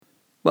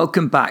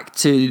Welcome back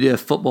to the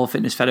Football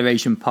Fitness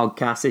Federation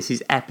podcast. This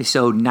is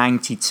episode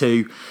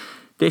 92.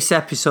 This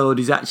episode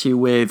is actually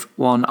with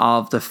one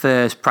of the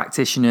first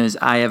practitioners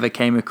I ever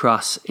came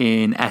across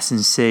in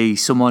S&C,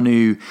 someone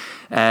who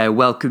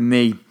welcomed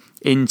me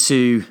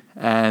into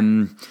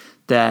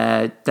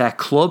their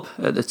club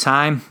at the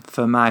time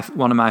for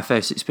one of my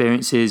first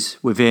experiences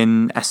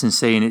within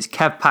S&C, and it's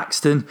Kev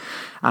Paxton.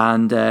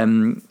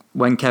 And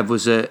when Kev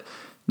was at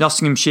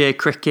Nottinghamshire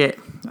Cricket,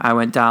 I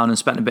went down and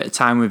spent a bit of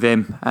time with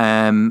him.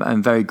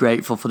 I'm very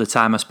grateful for the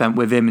time I spent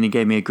with him, and he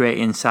gave me a great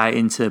insight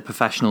into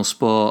professional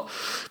sport.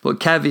 But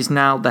Kev is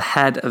now the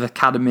head of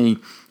Academy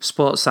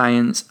Sports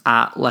Science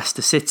at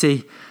Leicester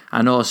City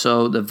and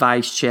also the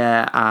vice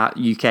chair at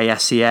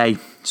UKSCA.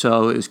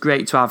 So it was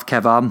great to have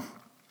Kev on.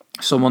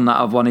 Someone that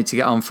I've wanted to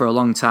get on for a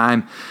long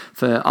time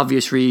for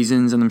obvious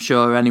reasons, and I'm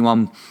sure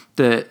anyone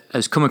that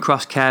has come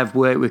across Kev,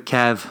 worked with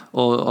Kev,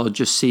 or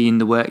just seen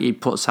the work he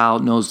puts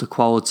out knows the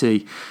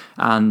quality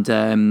and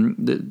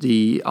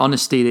the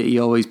honesty that he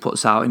always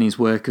puts out in his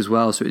work as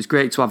well. So it's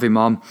great to have him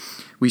on.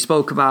 We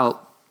spoke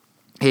about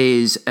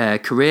his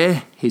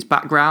career, his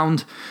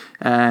background.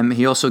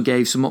 He also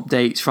gave some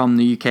updates from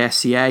the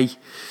UKSCA.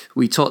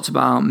 We talked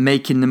about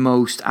making the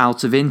most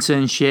out of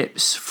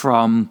internships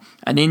from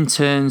an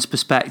intern's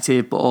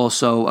perspective, but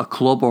also a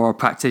club or a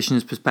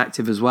practitioner's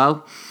perspective as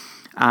well.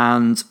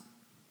 And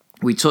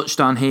we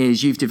touched on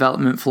his youth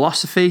development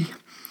philosophy.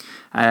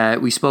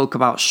 We spoke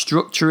about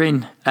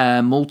structuring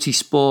a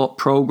multi-sport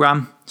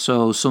program.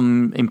 So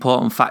some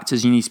important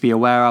factors you need to be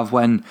aware of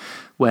when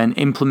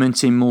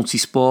implementing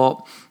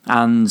multi-sport,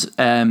 and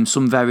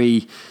some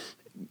very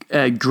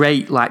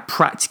great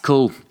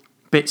practical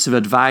bits of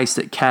advice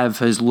that Kev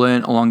has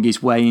learnt along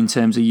his way in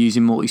terms of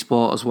using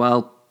multi-sport as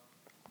well.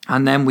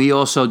 And then we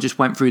also just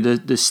went through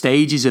the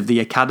stages of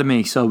the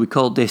academy. So we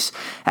called this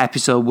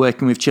episode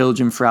Working with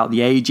Children Throughout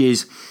the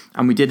Ages.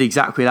 And we did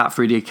exactly that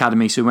through the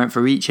academy. So we went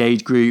through each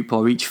age group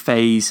or each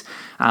phase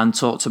and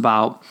talked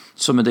about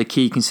some of the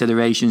key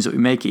considerations that we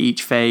make at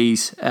each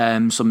phase,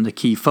 some of the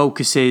key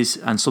focuses,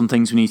 and some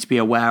things we need to be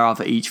aware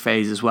of at each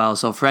phase as well.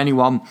 So for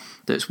anyone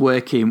that's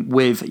working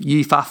with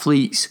youth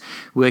athletes,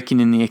 working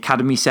in the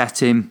academy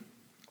setting,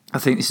 I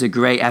think this is a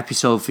great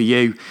episode for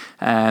you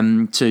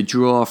to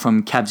draw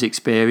from Kev's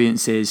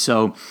experiences.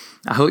 So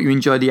I hope you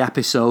enjoy the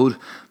episode.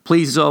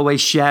 Please, as always,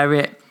 share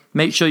it.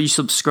 Make sure you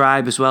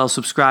subscribe as well.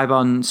 Subscribe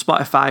on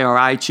Spotify or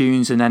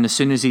iTunes, and then as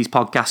soon as these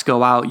podcasts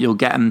go out, you'll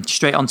get them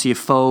straight onto your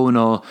phone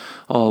or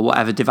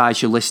whatever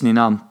device you're listening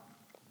on.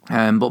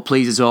 But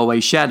please, as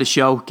always, share the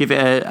show. Give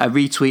it a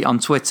retweet on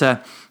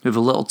Twitter with a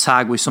little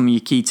tag with some of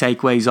your key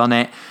takeaways on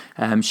it.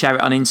 Share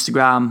it on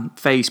Instagram,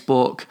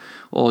 Facebook,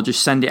 or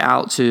just send it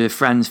out to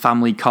friends,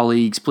 family,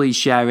 colleagues. Please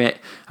share it.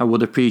 I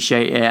would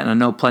appreciate it, and I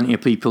know plenty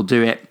of people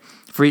do it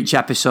for each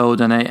episode,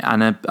 and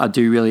I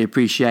do really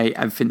appreciate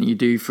everything that you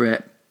do for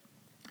it.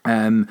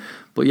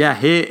 But yeah,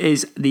 here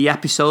is the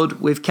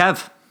episode with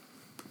Kev.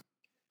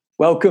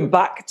 Welcome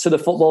back to the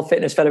Football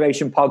Fitness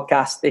Federation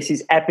podcast. This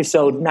is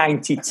episode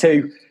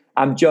 92.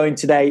 I'm joined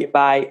today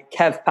by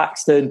Kev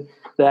Paxton,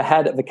 the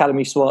head of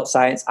Academy Sports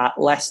Science at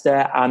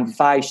Leicester and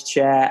vice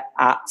chair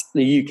at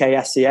the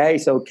UKSCA.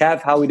 So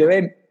Kev, how are we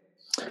doing?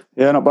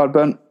 Yeah, not bad,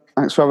 Ben.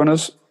 Thanks for having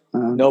us.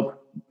 No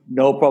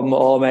problem at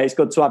all, mate. It's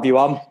good to have you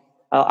on.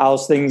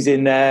 How's things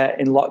in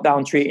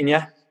lockdown treating you?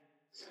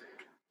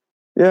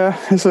 Yeah,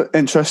 it's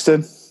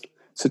interesting.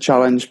 It's a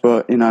challenge,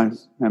 but,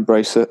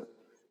 embrace it.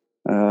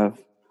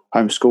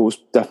 Homeschool's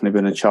definitely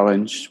been a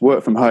challenge.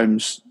 Work from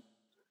home's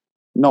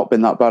not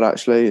been that bad,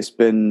 actually.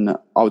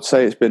 I would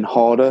say it's been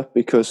harder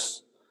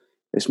because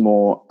it's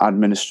more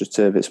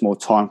administrative. It's more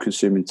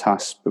time-consuming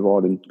tasks,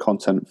 providing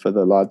content for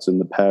the lads and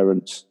the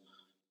parents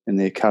in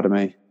the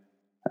academy.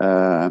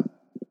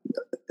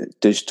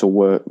 Digital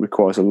work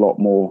requires a lot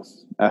more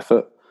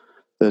effort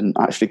than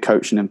actually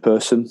coaching in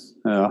person.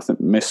 I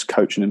think miss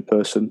coaching in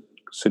person.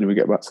 The sooner we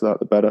get back to that,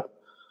 the better.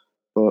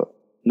 But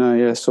no,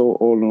 yeah, so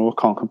all in all,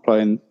 can't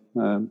complain.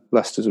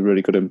 Leicester's a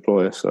really good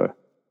employer, so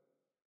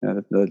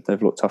yeah,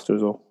 they've looked after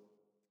us all.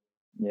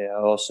 Yeah,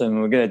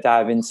 awesome. We're going to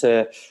dive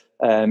into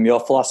your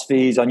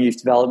philosophies on youth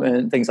development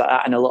and things like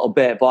that in a little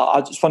bit. But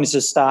I just wanted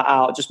to start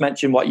out, just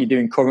mention what you're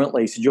doing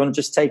currently. So do you want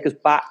to just take us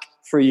back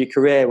through your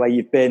career, where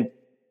you've been?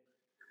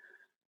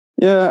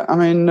 Yeah, I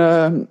mean,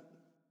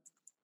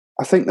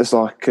 I think there's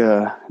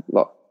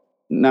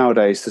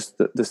nowadays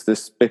there's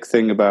this big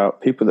thing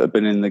about people that have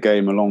been in the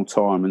game a long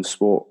time in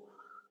sport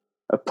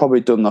have probably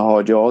done the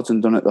hard yards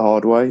and done it the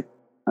hard way.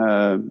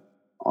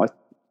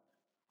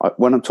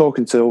 When I'm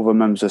talking to other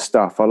members of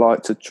staff, I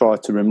like to try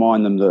to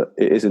remind them that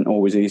it isn't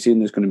always easy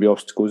and there's going to be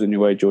obstacles in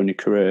your way during your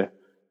career.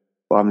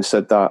 But having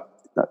said that,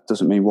 that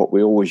doesn't mean what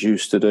we always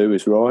used to do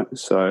is right.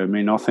 So, I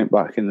mean, I think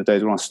back in the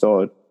days when I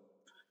started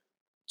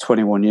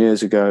 21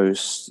 years ago,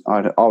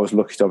 I was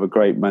lucky to have a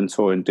great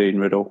mentor in Dean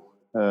Riddle,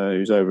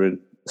 who's over in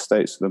the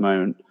States at the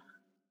moment.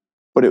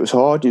 But it was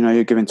hard,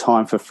 you're giving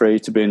time for free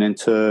to be an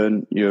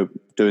intern, you're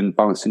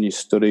balancing your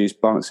studies,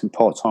 balancing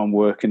part-time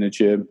work in a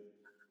gym.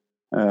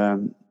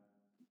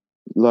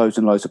 loads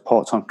and loads of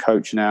part-time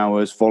coaching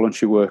hours,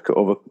 voluntary work at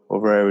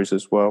other areas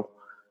as well.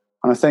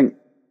 And I think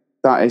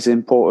that is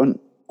important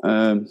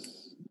for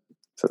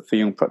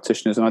young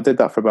practitioners. And I did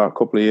that for about a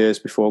couple of years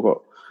before I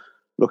got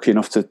lucky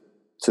enough to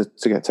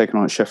get taken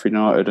on at Sheffield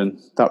United, and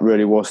that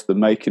really was the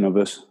making of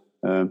us.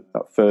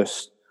 That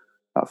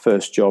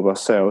first job, I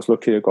say I was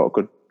lucky. I got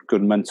a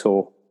good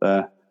mentor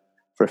there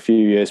for a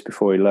few years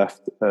before he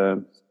left. But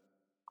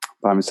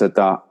having said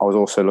that, I was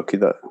also lucky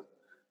that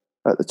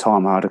at the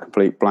time I had a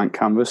complete blank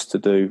canvas to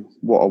do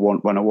what I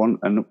want when I want.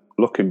 And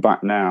looking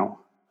back now,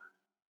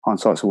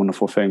 hindsight's a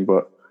wonderful thing,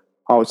 but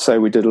I would say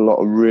we did a lot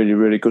of really,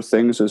 really good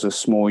things as a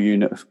small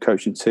unit of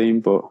coaching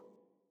team, but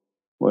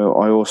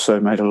I also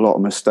made a lot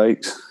of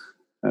mistakes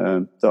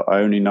that I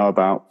only know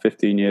about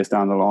 15 years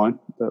down the line,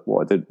 that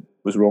what I did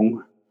was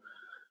wrong.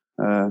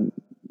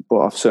 But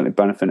I've certainly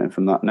benefited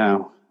from that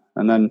now.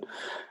 And then,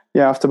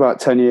 after about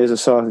 10 years or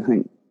so,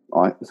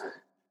 I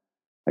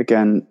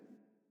think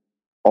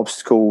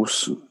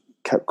obstacles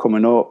kept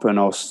coming up, and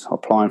I was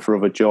applying for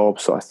other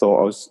jobs that I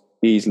thought I was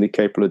easily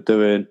capable of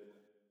doing.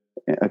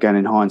 Again,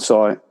 in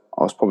hindsight,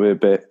 I was probably a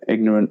bit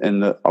ignorant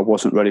in that I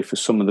wasn't ready for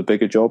some of the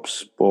bigger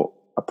jobs, but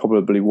I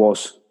probably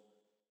was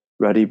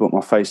ready, but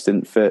my face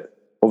didn't fit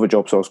other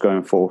jobs I was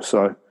going for.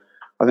 So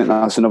I think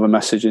that's another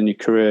message in your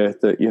career,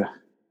 that you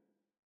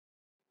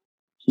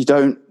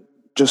don't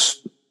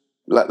just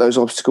let those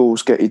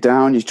obstacles get you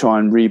down. You try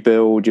and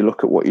rebuild. You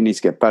look at what you need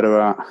to get better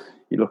at.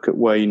 You look at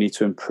where you need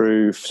to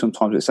improve.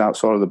 Sometimes it's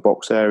outside of the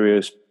box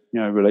areas,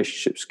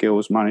 relationship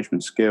skills,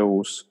 management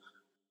skills,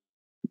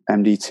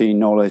 MDT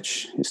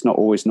knowledge. It's not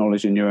always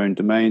knowledge in your own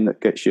domain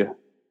that gets you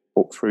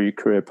up through your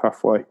career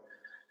pathway.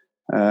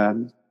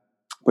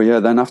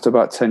 But then after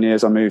about 10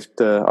 years, I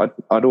moved.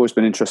 I'd always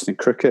been interested in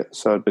cricket,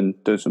 so I'd been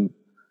doing some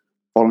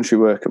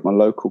voluntary work at my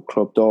local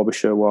club,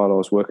 Derbyshire, while I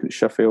was working at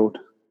Sheffield.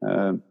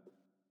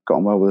 Got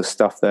on well with the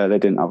staff there. They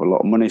didn't have a lot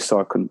of money, so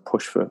I couldn't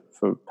push for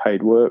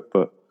paid work,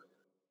 but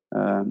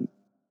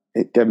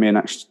it gave me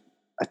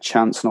a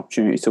chance, an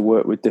opportunity to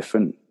work with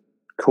different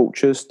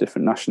cultures,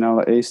 different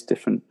nationalities,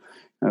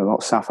 a lot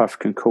of South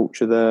African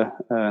culture there,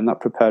 and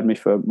that prepared me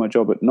for my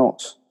job at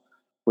Notts,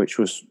 which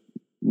was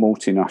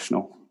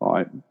multinational,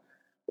 like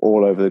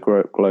all over the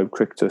globe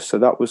cricketers. So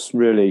that was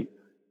really,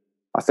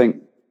 I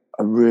think,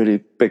 a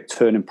really big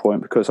turning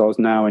point, because I was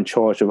now in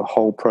charge of a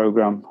whole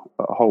program,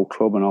 a whole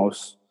club, and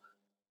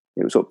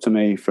it was up to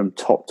me from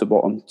top to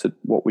bottom to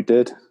what we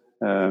did.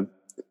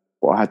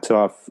 But I had to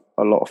have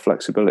a lot of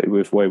flexibility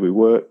with the way we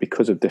work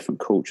because of different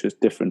cultures,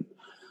 different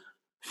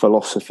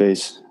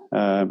philosophies.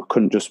 I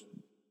couldn't just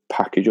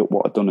package up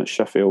what I'd done at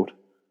Sheffield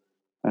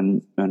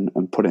and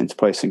put it into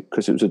place,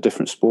 because it was a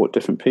different sport,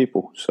 different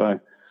people. So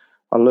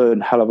I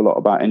learned a hell of a lot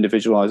about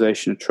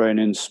individualisation of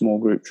training, small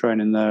group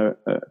training there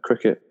at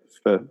cricket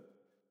for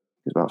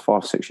about 5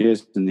 or 6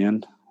 years in the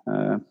end.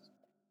 And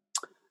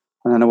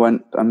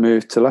then I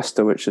moved to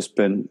Leicester, which has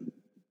been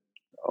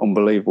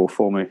unbelievable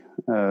for me.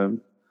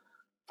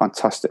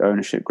 Fantastic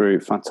ownership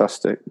group,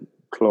 fantastic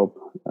club,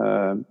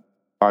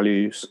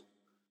 values.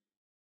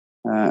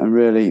 And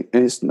really,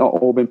 it's not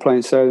all been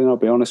plain sailing, I'll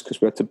be honest,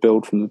 because we had to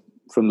build from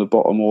the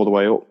bottom all the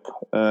way up.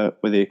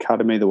 With the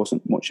academy, there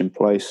wasn't much in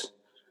place.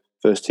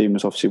 First team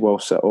was obviously well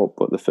set up,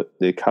 but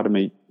the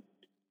academy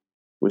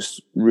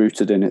was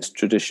rooted in its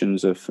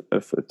traditions of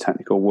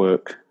technical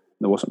work.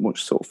 There wasn't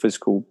much sort of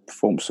physical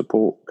performance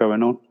support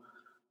going on.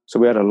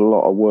 So we had a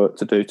lot of work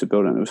to do to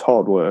build it. And it was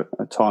hard work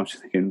at times,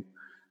 thinking,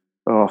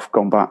 I've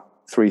gone back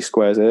 3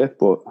 squares here,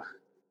 but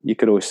you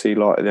could always see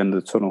light at the end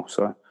of the tunnel.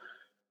 So,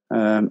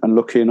 and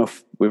lucky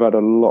enough, we've had a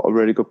lot of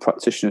really good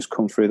practitioners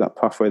come through that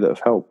pathway that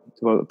have helped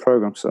develop the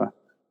program. So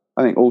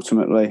I think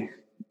ultimately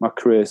my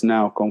career's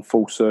now gone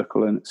full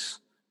circle, and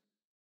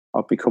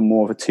I've become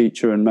more of a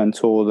teacher and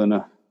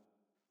mentor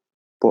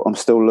but I'm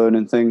still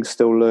learning things,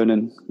 still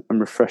learning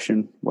and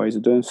refreshing ways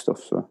of doing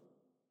stuff. So,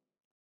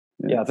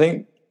 yeah, I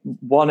think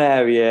one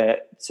area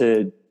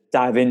to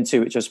dive into,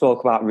 which I spoke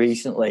about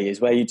recently,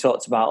 is where you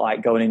talked about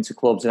like going into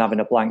clubs and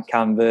having a blank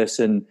canvas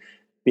and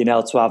being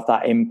able to have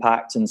that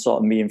impact and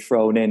sort of being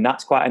thrown in.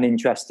 That's quite an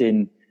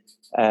interesting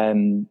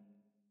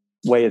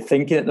way of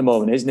thinking at the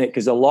moment, isn't it?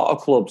 Because a lot of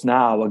clubs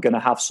now are going to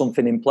have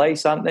something in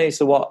place, aren't they?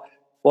 So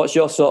what's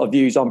your sort of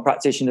views on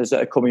practitioners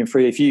that are coming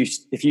through? If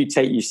you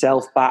take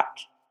yourself back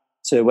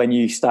to when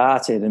you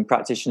started and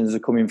practitioners are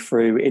coming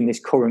through in this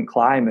current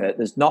climate,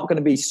 there's not going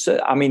to be,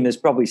 there's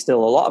probably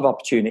still a lot of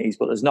opportunities,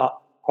 but there's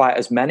not quite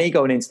as many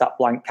going into that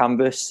blank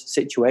canvas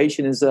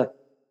situation, is there?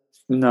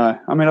 No,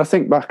 I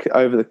think back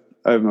over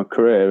my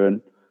career, and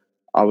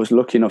I was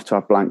lucky enough to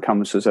have blank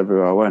canvases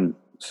everywhere I went.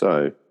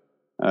 So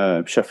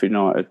Sheffield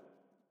United,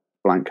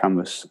 blank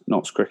canvas;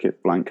 Notts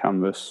Cricket, blank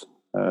canvas.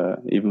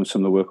 Even with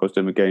some of the work I was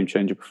doing with Game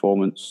Changer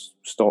Performance,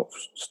 start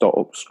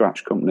up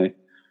scratch company,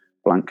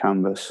 blank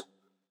canvas.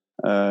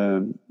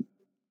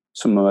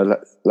 Some of my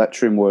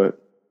lecturing work,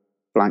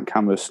 blank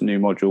canvas, new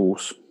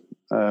modules.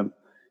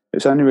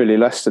 It's only really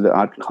Leicester that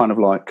had kind of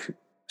like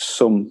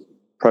some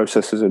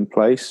processes in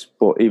place,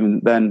 but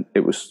even then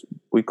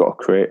we've got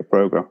to create a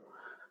program.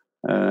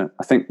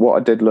 I think what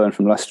I did learn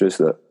from Leicester is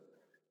that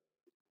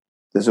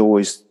there's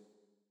always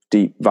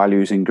deep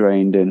values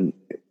ingrained in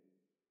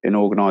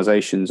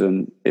organisations,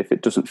 and if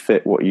it doesn't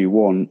fit what you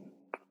want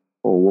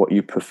or what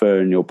you prefer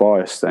and your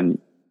bias, then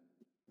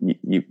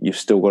you've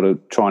still got to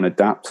try and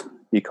adapt.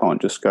 You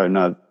can't just go,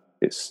 no,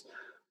 it's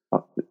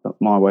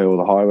my way or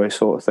the highway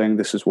sort of thing.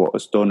 This is what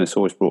it's done. It's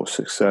always brought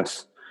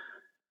success.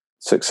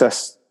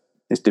 Success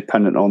is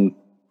dependent on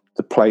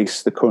the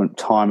place, the current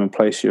time and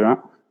place you're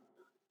at.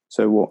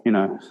 So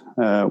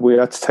we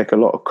had to take a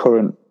lot of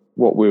current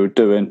what we were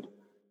doing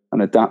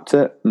and adapt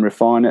it and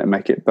refine it and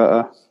make it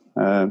better.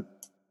 I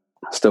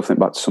still think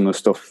back to some of the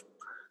stuff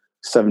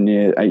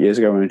 8 years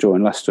ago when I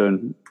joined Leicester,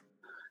 and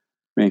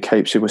me and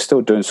Capesy were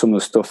still doing some of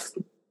the stuff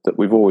that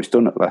we've always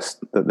done at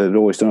Leicester, that they'd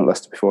always done at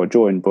Leicester before I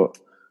joined. But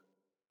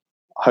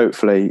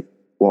hopefully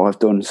what I've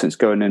done since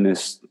going in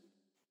is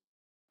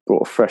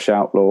brought a fresh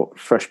outlook,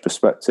 fresh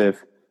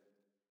perspective,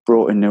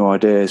 brought in new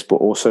ideas, but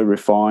also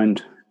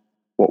refined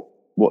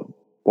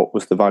what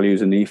was the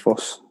values and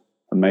ethos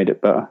and made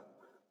it better.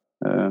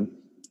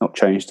 Not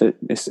changed it.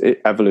 It's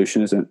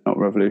evolution, isn't it? Not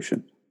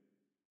revolution.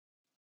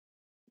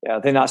 Yeah,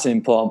 I think that's an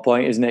important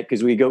point, isn't it?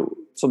 Because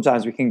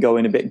sometimes we can go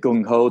in a bit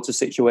gung-ho to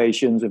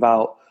situations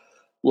without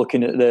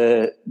looking at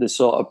the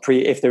sort of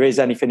if there is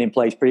anything in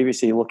place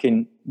previously,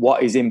 looking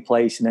what is in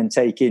place and then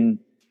taking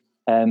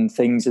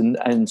things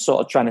and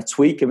sort of trying to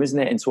tweak them, isn't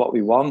it, into what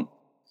we want.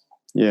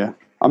 Yeah.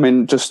 I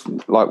mean, just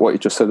like what you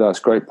just said, that's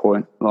a great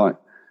point. Like,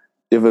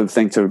 the other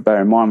thing to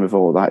bear in mind with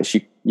all that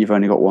is you've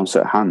only got one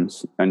set of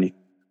hands, and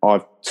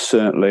I've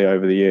certainly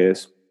over the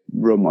years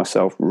run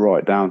myself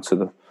right down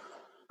to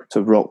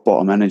rock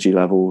bottom energy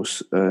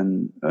levels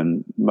and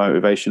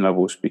motivation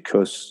levels,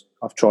 because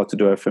I've tried to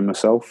do everything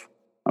myself.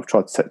 I've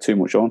tried to take too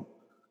much on.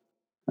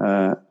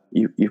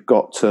 You've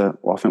got to,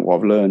 I think what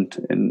I've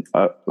learned in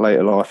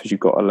later life is you've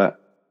got to let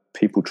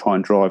people try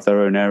and drive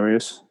their own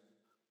areas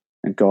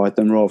and guide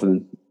them rather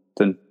than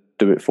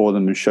do it for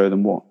them and show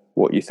them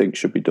what you think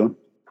should be done.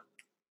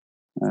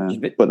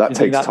 But that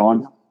takes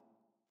time.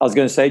 I was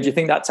going to say, do you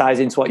think that ties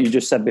into what you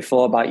just said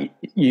before about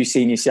you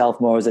seeing yourself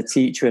more as a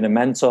teacher and a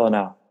mentor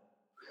now?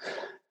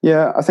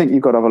 Yeah, I think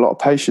you've got to have a lot of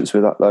patience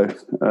with that,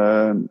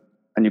 though.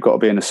 And you've got to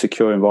be in a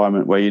secure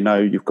environment where you know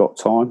you've got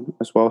time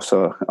as well.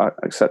 So I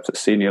accept at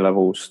senior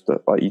levels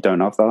that you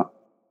don't have that.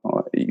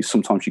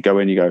 Sometimes you go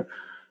in, you go,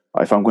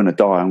 if I'm going to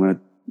die, I'm going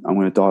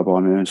to die by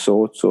my own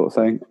sword, sort of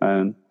thing.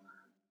 And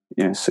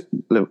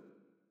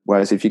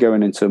whereas if you're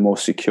going into a more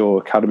secure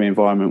academy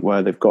environment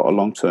where they've got a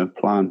long-term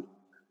plan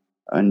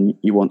and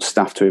you want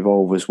staff to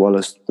evolve as well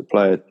as the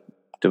player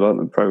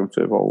development program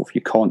to evolve,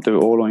 you can't do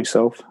it all on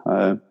yourself.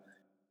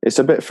 It's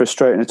a bit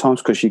frustrating at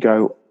times because you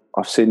go,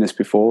 I've seen this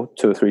before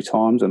 2 or 3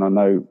 times and I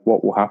know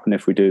what will happen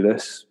if we do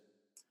this.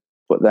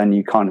 But then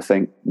you kind of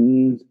think,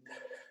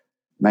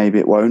 maybe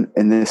it won't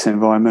in this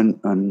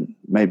environment, and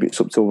maybe it's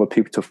up to other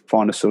people to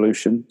find a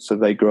solution so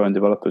they grow and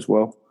develop as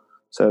well.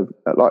 So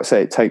like I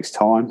say, it takes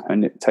time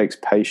and it takes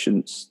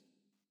patience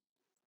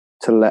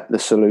to let the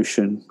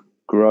solution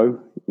grow,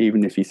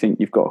 even if you think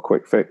you've got a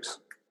quick fix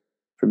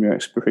from your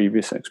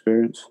previous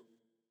experience.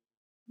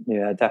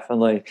 Yeah,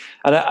 definitely.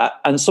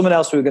 And something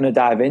else we're going to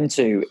dive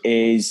into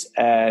is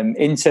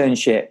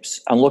internships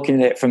and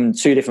looking at it from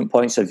 2 different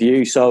points of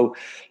view. So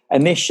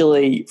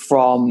initially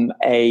from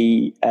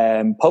a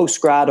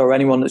postgrad or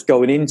anyone that's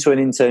going into an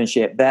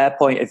internship, their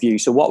point of view.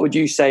 So what would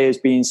you say has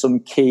been some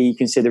key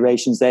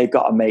considerations they've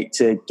got to make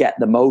to get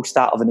the most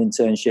out of an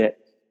internship?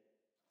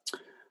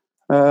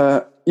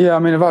 Yeah, I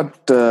mean, I've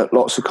had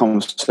lots of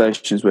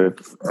conversations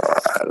with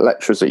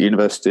lecturers at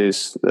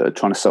universities that are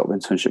trying to set up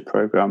internship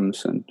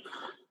programs,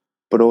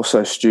 but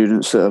also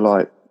students that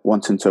are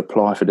wanting to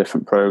apply for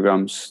different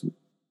programs.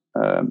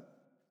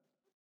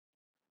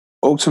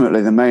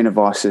 Ultimately, the main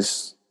advice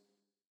is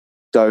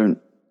don't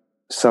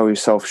sell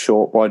yourself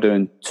short by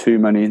doing too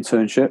many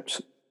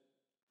internships.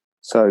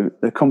 So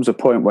there comes a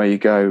point where you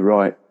go,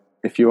 right,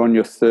 if you're on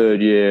your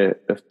 3rd year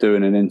of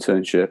doing an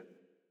internship,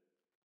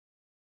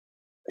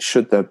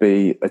 should there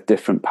be a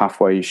different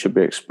pathway you should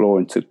be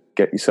exploring to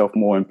get yourself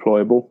more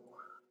employable?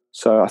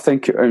 So I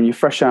think when you're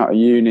fresh out of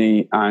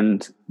uni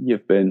and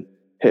you've been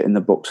hitting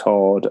the books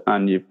hard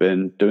and you've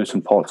been doing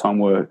some part-time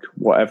work,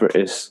 whatever it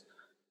is,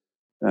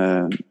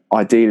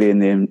 ideally in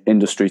the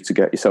industry to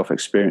get yourself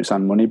experience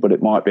and money, but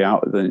it might be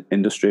out of the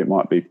industry. It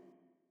might be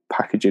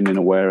packaging in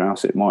a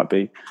warehouse. It might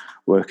be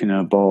working in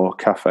a bar,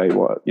 cafe,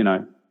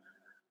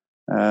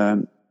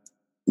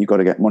 you've got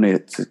to get money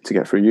to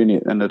get through uni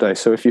at the end of the day.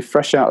 So if you're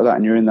fresh out of that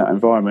and you're in that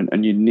environment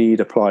and you need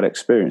applied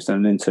experience,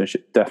 then an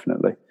internship,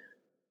 definitely.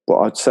 But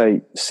I'd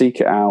say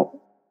seek it out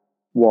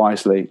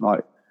wisely.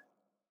 Like,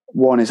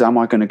 one is, am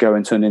I going to go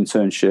into an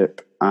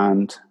internship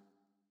and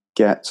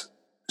get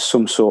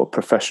some sort of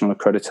professional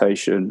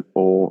accreditation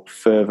or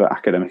further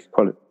academic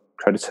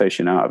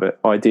accreditation out of it,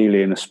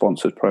 ideally in a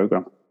sponsored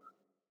program?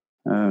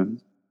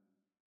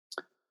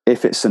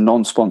 If it's a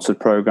non-sponsored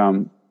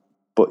program,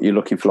 but you're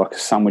looking for a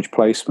sandwich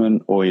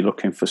placement, or you're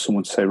looking for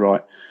someone to say,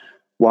 right,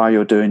 while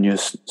you're doing your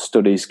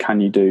studies,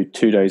 can you do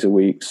 2 days a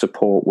week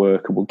support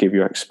work, and we'll give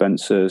you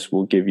expenses,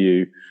 we'll give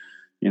you,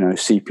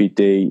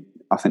 CPD.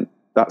 I think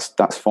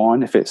that's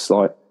fine. If it's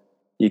like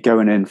you're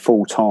going in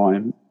full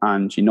time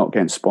and you're not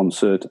getting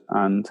sponsored,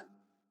 and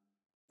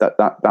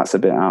that's a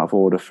bit out of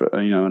order for,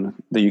 and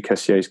the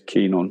UKSCA is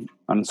keen on,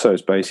 and so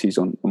is BASES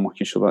on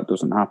making sure that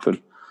doesn't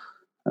happen.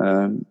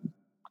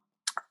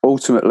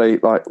 Ultimately,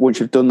 like once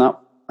you've done that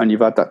and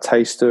you've had that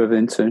taster of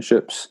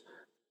internships,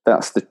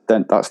 that's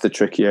the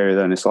tricky area.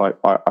 Then it's like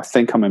I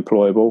think I'm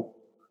employable,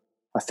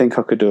 I think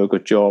I could do a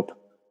good job,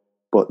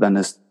 but then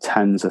there's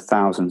tens of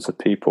thousands of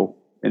people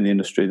in the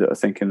industry that are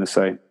thinking the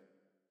same.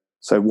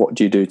 So what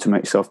do you do to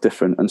make yourself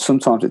different? And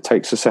sometimes it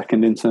takes a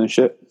second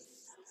internship.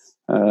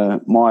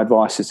 My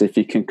advice is if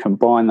you can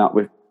combine that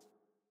with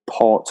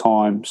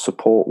part-time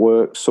support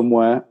work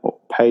somewhere or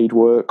paid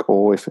work,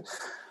 or if,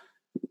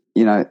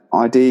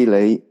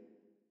 ideally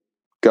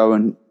go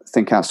and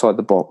think outside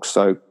the box.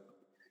 So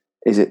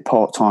is it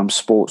part-time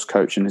sports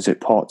coaching? Is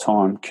it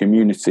part-time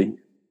community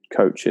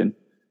coaching?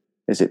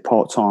 Is it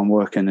part-time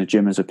work in the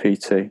gym as a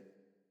PT?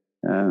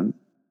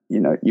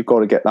 You've got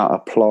to get that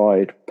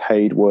applied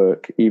paid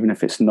work, even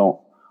if it's not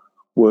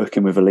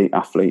working with elite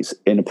athletes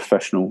in a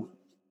professional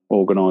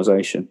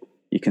organisation.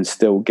 You can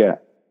still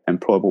get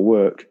employable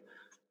work.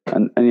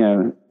 And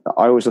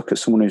I always look at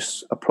someone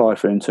who's applied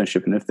for an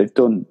internship, and if they've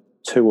done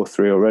 2 or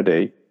 3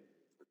 already,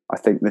 I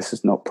think this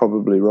is not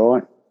probably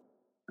right.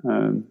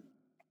 And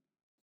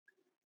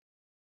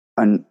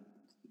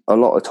a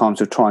lot of times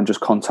we'll try and just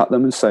contact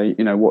them and say,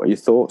 what are your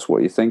thoughts? What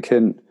are you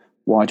thinking?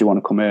 Why do you want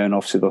to come here? And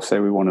obviously they'll say,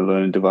 we want to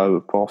learn and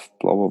develop off,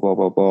 blah, blah, blah,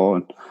 blah, blah,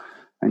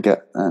 and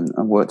get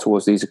and work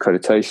towards these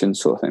accreditations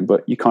sort of thing.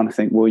 But you kind of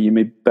think, well, you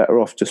may be better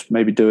off just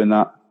maybe doing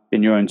that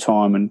in your own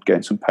time and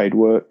getting some paid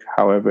work,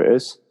 however it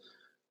is.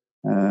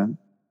 That's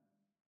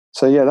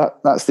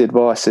the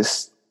advice.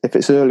 Is if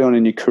it's early on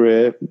in your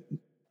career,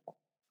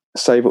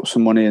 save up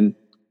some money and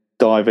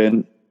dive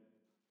in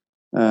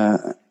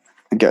and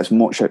get as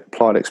much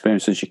applied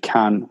experience as you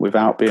can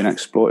without being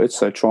exploited.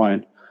 So try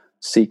and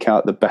seek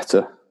out the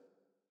better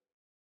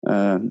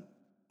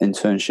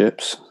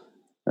internships.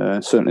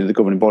 Certainly the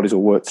governing bodies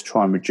will work to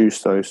try and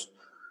reduce those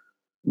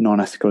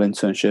non-ethical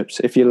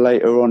internships. If you're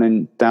later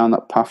on down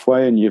that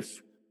pathway and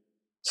you've,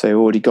 say,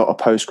 already got a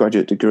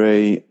postgraduate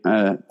degree,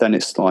 then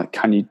it's like,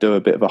 can you do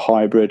a bit of a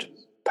hybrid,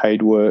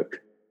 paid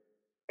work,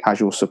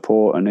 casual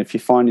support? And if you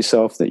find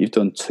yourself that you've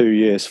done 2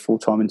 years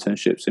full-time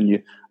internships and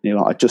you're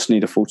like, I just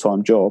need a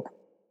full-time job,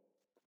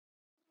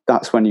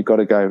 that's when you've got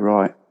to go,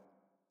 right,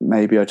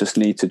 maybe I just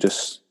need to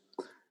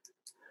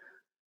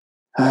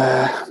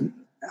I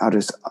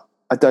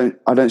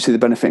don't see the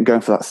benefit in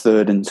going for that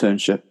third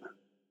internship.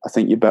 I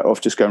think you're better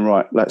off just going,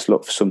 right, let's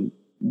look for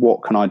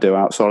what can I do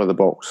outside of the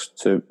box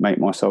to make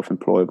myself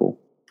employable.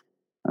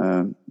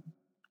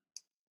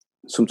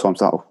 Sometimes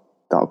that'll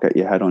get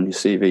your head on your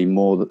CV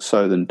more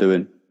so than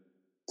doing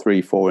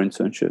 3-4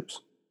 internships.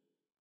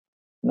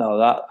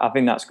 No, I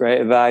think that's great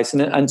advice.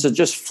 And to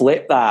just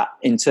flip that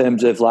in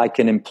terms of like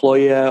an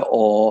employer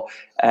or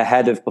a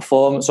head of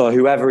performance or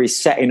whoever is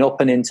setting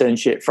up an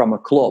internship from a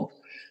club,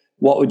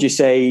 what would you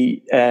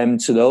say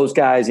to those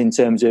guys in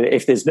terms of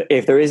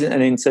if there isn't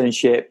an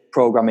internship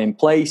program in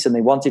place and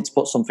they wanted to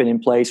put something in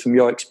place from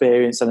your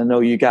experience? And I know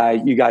you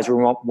guys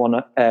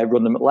want to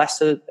run them at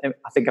Leicester,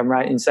 I think I'm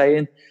right in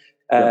saying.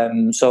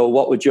 So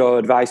what would your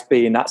advice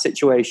be in that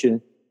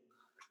situation?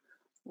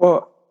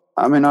 Well,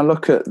 I mean,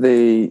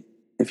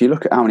 if you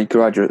look at how many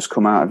graduates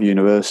come out of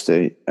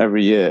university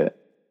every year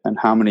and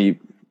how many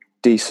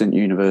decent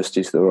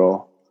universities there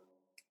are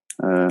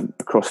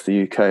across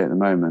the UK at the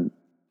moment,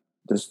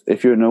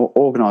 if you're an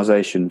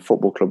organisation,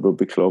 football club,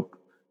 rugby club,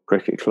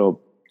 cricket club,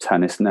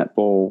 tennis,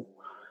 netball,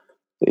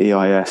 the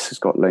EIS has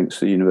got links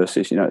to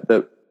universities,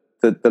 the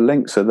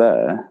links are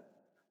there.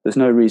 There's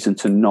no reason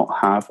to not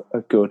have a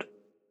good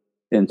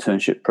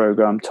internship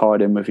program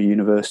tied in with a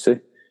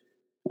university.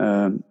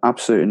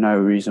 Absolutely no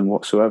reason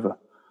whatsoever.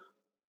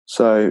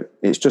 So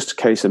it's just a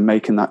case of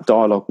making that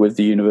dialogue with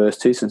the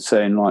universities and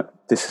saying, like,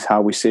 this is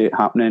how we see it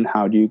happening.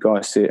 How do you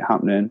guys see it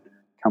happening?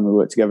 Can we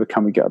work together?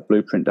 Can we get a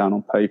blueprint down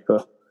on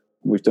paper?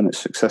 We've done it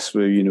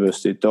successfully with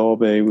University of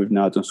Derby. We've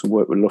now done some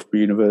work with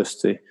Loughborough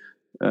University,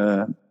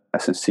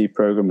 S&C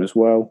program as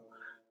well.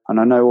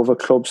 And I know other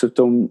clubs have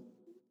done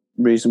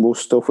reasonable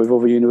stuff with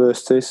other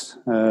universities.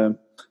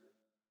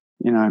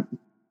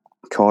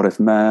 Cardiff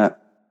Met,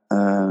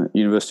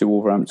 University of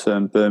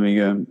Wolverhampton,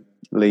 Birmingham,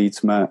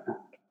 Leeds Met,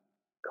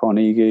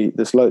 Carnegie.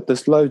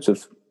 There's loads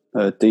of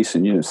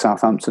decent,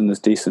 Southampton, there's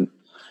decent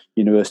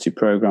university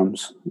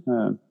programs.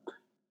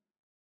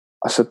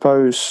 I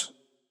suppose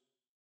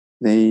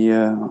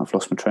I've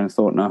lost my train of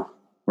thought now,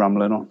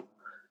 rambling on.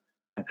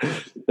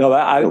 No,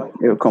 what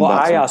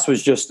I asked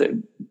was just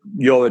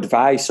your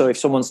advice. So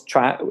if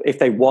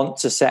they want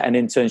to set an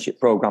internship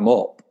program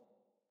up,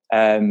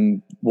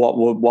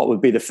 what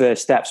would be the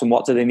first steps, and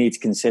what do they need to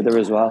consider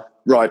as well?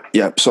 Right.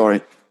 Yeah.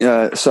 Sorry.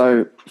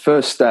 So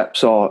first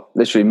steps are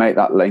literally make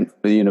that link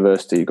with the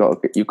university.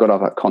 You've got to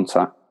have that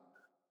contact.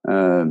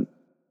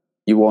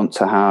 You want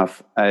to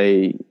have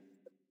a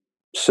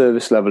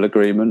service level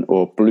agreement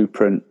or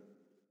blueprint.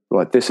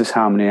 Like, this is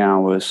how many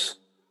hours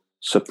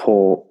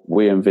support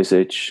we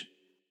envisage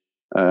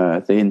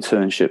the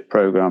internship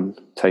program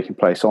taking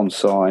place on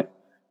site.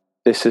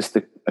 This is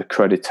the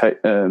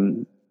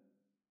accreditations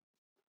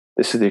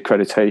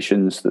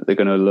that they're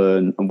going to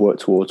learn and work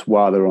towards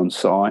while they're on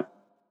site.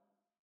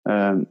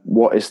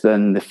 What is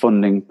then the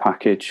funding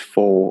package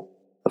for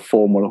the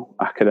formal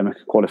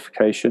academic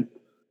qualification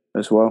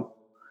as well?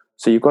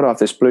 So you've got to have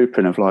this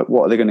blueprint of like,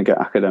 what are they going to get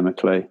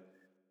academically?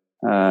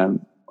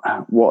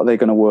 What are they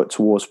going to work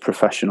towards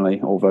professionally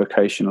or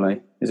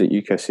vocationally? Is it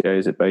UKCA?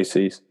 Is it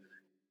BASES?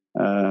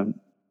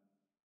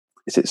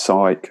 Is it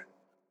psych?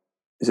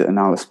 Is it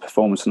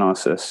performance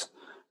analysis?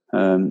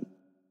 And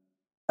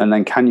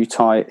then can you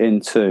tie it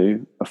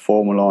into a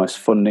formalised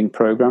funding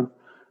program?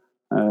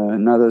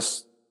 Now,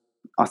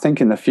 I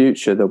think in the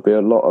future there'll be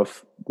a lot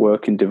of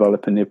work in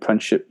developing the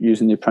apprenticeship,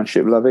 using the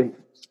apprenticeship levy.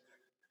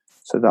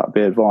 So that'd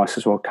be advice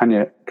as well. Can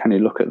you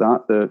look at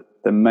that?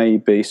 There may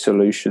be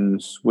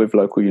solutions with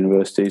local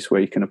universities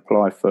where you can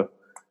apply for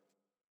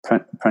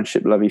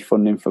apprenticeship levy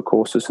funding for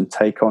courses and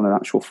take on an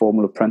actual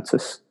formal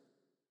apprentice,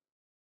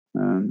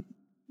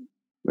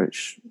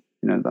 which,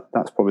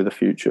 that's probably the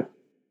future.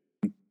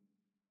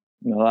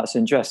 No, that's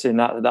interesting.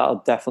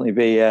 That'll definitely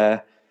be,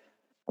 I'm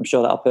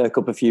sure that'll perk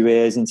up a few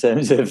ears in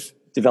terms of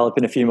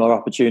developing a few more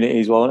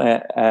opportunities, won't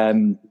it?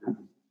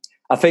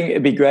 I think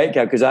it'd be great,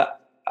 Kev, because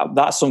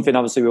that's something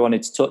obviously we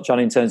wanted to touch on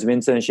in terms of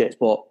internships,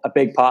 but a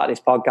big part of this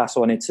podcast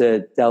I wanted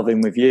to delve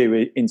in with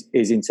you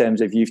is in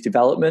terms of youth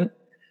development.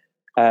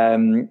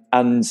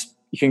 And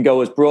you can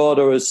go as broad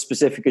or as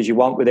specific as you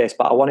want with this,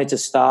 but I wanted to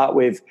start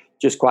with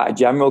just quite a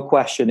general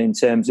question in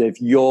terms of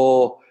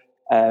your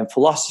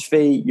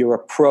philosophy, your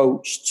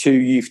approach to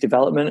youth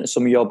development and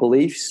some of your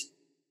beliefs.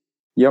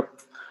 Yep.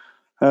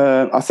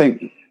 I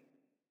think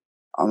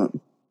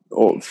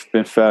I've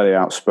been fairly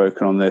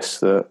outspoken on this,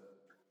 that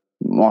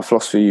my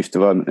philosophy of youth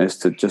development is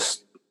to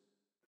just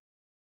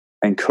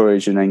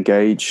encourage and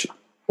engage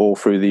all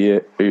through the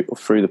year,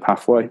 through the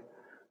pathway,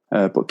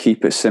 but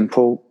keep it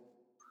simple.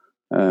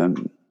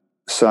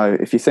 So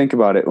if you think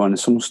about it, when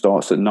someone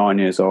starts at 9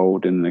 years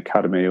old in an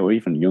academy, or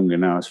even younger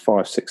now, it's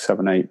 5, 6,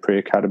 7, 8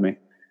 pre-academy,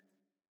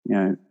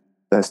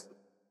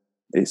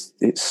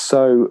 it's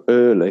so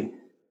early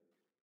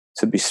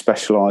to be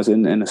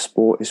specialising in a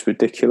sport. It's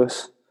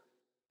ridiculous.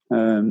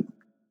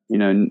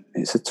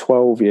 It's a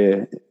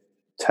 12-year,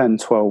 10,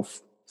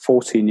 12,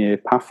 14-year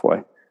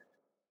pathway.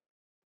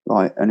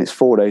 And it's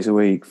 4 days a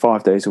week,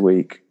 5 days a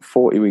week,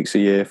 40 weeks a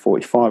year,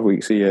 45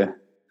 weeks a year.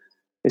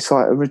 It's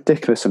like a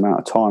ridiculous amount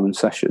of time and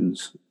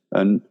sessions.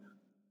 And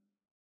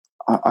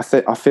I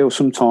feel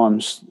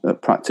sometimes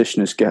that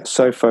practitioners get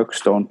so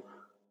focused on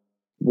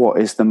what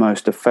is the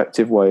most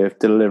effective way of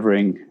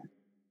delivering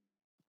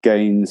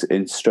gains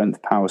in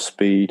strength, power,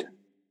 speed,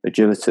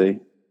 agility,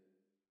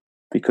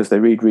 because they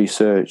read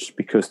research,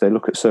 because they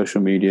look at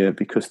social media,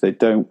 because they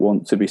don't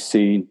want to be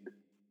seen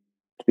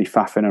to be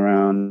faffing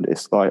around.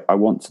 It's like, I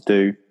want to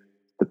do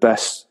the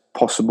best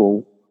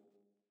possible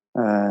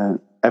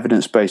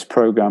evidence-based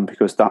program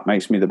because that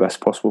makes me the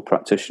best possible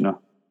practitioner.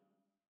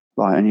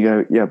 And you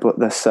go, yeah, but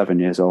they're 7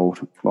 years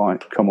old.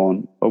 Come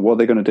on. What are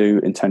they going to do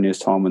in 10 years'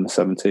 time when they're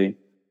 17?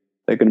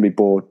 They're going to be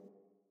bored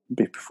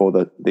before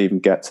they even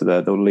get to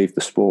there. They'll leave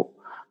the sport.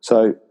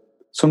 So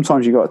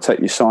sometimes you've got to take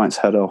your science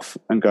head off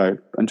and go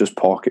and just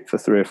park it for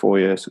 3 or 4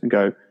 years and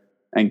go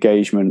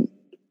engagement,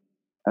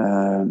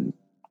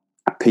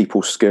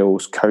 people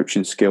skills,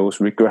 coaching skills,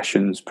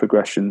 regressions,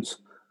 progressions.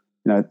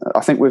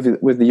 I think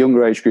with the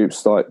younger age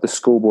groups, like the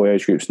schoolboy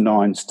age groups,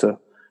 9s to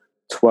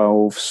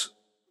 12s,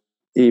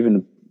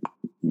 even,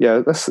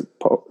 let's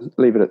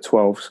leave it at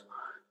 12s.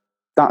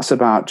 That's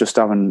about just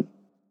having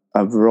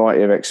a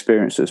variety of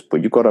experiences,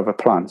 but you've got to have a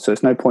plan. So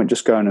there's no point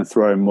just going and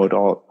throwing mud.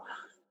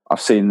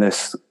 I've seen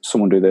this,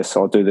 someone do this,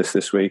 so I'll do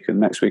this week,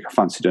 and next week I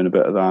fancy doing a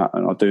bit of that,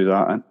 and I'll do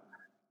that. And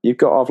you've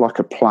got to have like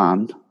a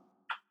plan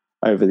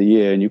over the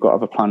year, and you've got to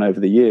have a plan over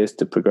the years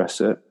to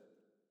progress it.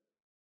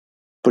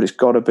 But it's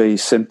got to be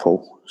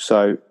simple.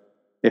 So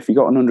if you've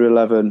got an under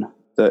 11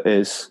 that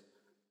is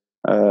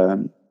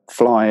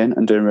flying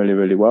and doing really,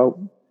 really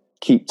well,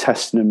 keep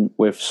testing them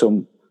with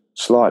some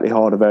slightly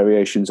harder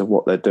variations of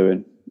what they're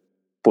doing.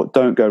 But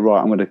don't go, right,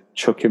 I'm going to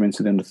chuck him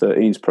into the under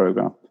 13s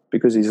program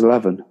because he's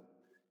 11.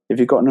 If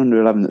you've got an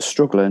under 11 that's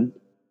struggling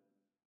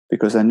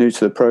because they're new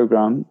to the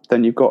program,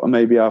 then you've got to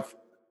maybe have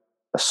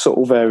a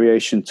subtle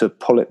variation to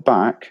pull it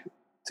back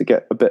to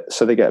get a bit,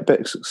 so they get a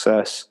bit of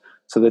success,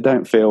 so they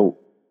don't feel,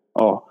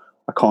 oh,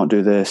 I can't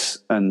do this,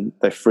 and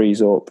they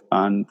freeze up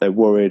and they're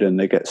worried and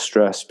they get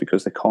stressed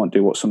because they can't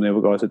do what some of the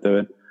other guys are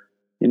doing,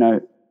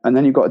 and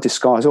then you've got to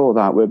disguise all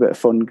that with a bit of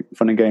fun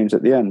and games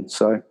at the end.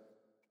 So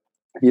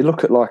if you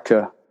look at like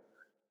a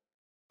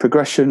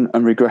progression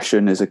and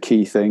regression is a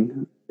key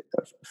thing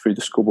through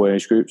the schoolboy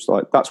age groups.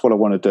 Like, that's what I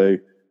want to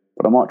do,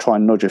 but I might try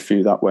and nudge a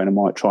few that way, and I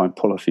might try and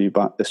pull a few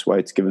back this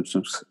way to give them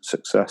some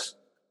success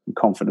and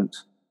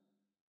confidence.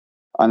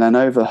 And then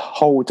over the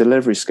whole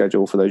delivery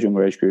schedule for those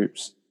younger age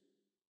groups,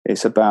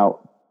 it's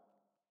about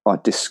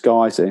like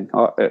disguising.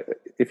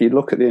 If you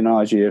look at the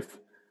analogy of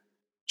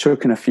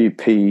chucking a few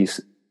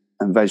peas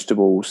and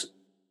vegetables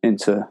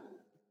into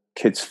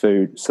kids'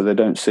 food so they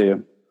don't see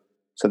them.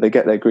 So they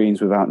get their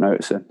greens without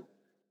noticing.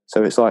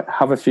 So it's like,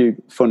 have a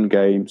few fun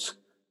games,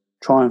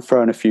 try and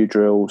throw in a few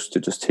drills to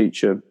just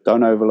teach them.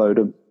 Don't overload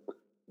them.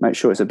 Make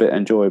sure it's a bit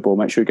enjoyable.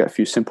 Make sure you get a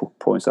few simple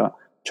points out.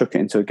 Chuck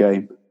it into a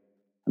game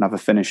and have a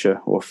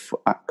finisher or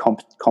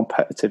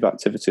competitive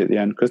activity at the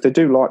end, because they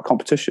do like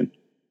competition.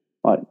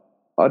 Like,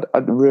 I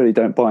really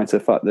don't buy into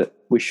the fact that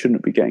we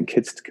shouldn't be getting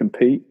kids to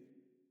compete.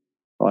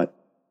 Like,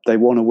 they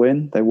want to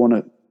win. They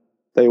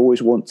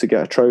always want to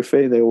get a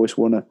trophy. They always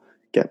want to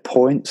get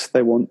points.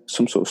 They want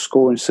some sort of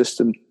scoring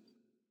system,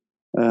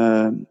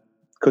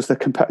 because they're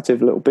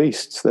competitive little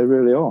beasts. They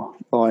really are.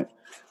 Like,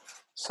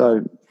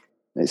 so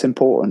it's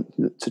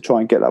important to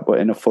try and get that, but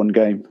in a fun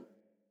game.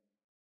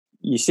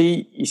 You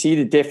see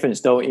the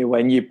difference, don't you,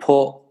 when you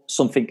put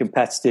something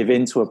competitive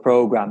into a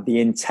program, the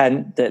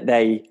intent that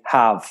they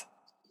have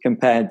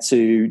compared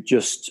to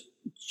just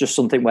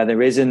something where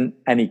there isn't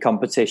any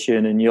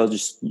competition and you're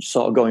just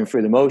sort of going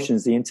through the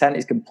motions. The intent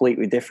is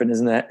completely different,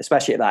 isn't it?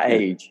 Especially at that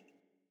age.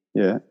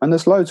 Yeah. And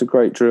there's loads of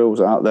great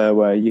drills out there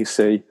where you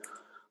see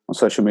on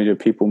social media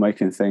people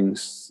making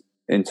things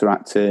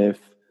interactive,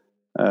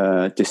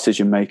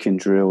 decision-making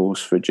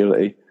drills for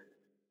agility.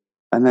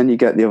 And then you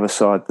get the other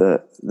side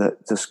that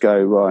just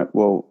go, right,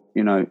 well,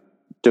 you know,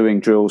 doing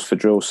drills for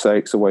drill's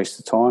sake is a waste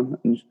of time.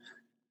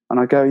 And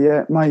I go,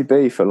 yeah, it may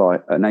be for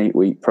like an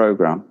 8-week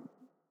program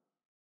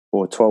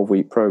or a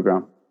 12-week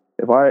program.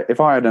 If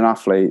I had an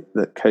athlete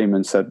that came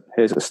and said,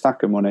 here's a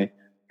stack of money,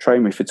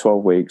 train me for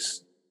 12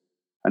 weeks,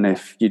 and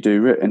if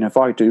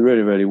I do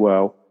really, really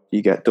well,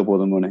 you get double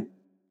the money,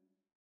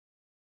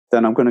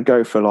 then I'm going to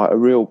go for like a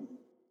real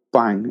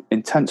bang,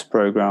 intense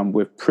program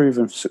with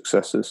proven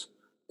successes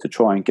to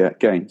try and get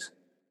gains.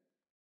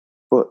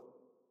 But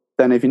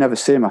then if you never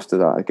see them after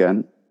that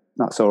again,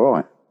 that's all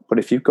right. But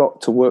if you've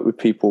got to work with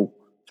people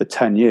for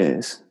 10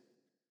 years,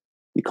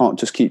 you can't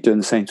just keep doing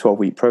the same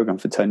 12-week program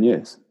for 10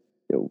 years.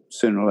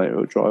 Sooner or later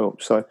it'll dry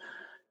up. So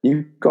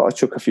you've got to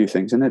chuck a few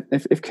things. And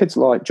if kids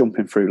like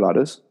jumping through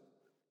ladders,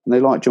 and they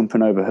like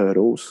jumping over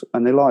hurdles,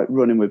 and they like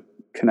running with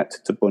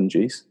connected to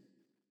bungees,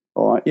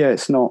 all right, yeah,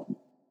 it's not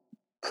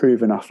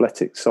proven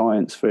athletic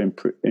science for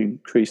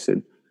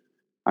increasing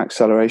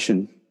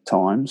acceleration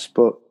times,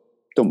 but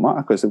don't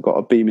matter because they've got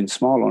a beaming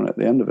smile on it at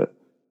the end of it.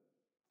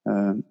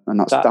 And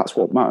that's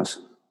what matters.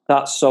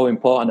 That's so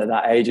important at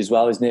that age as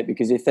well, isn't it?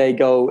 Because if they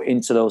go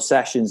into those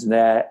sessions and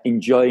they're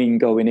enjoying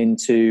going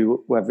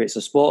into, whether it's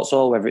a sports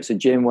hall, whether it's a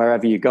gym,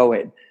 wherever you're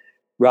going,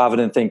 rather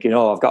than thinking,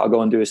 oh, I've got to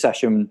go and do a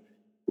session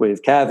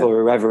with Kev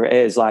or whoever it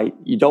is, like,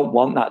 you don't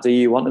want that, do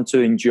you? You want them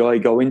to enjoy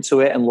going to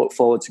it and look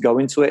forward to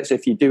going to it. So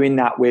if you're doing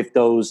that with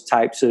those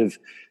types of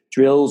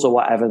drills or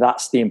whatever,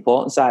 that's the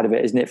important side of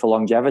it, isn't it, for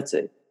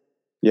longevity?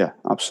 Yeah,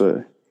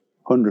 absolutely.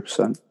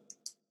 100%.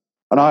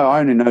 And I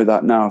only know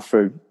that now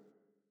through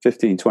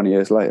 15, 20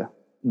 years later,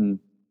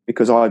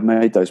 because I've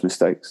made those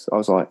mistakes. I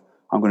was like,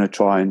 I'm going to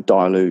try and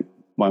dilute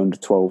my under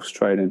 12s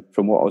training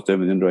from what I was doing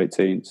with the under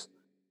 18s.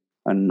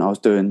 And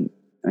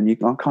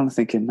I'm kind of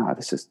thinking, no,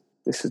 this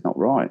is not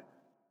right.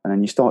 And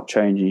then you start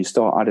changing, you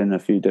start adding a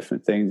few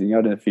different things, and you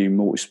add in a few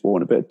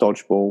multi-sport and a bit of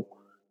dodgeball.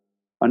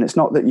 And it's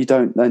not that you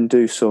don't then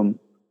do some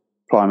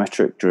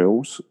plyometric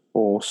drills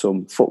or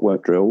some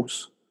footwork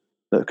drills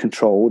that are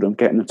controlled and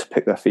getting them to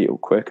pick their feet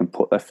up quick and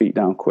put their feet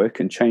down quick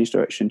and change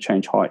direction,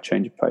 change height,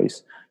 change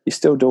pace. You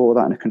still do all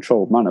that in a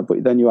controlled manner,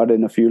 but then you add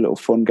in a few little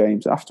fun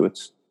games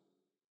afterwards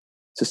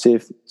to see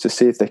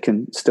if they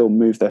can still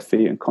move their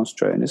feet and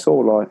concentrate. And it's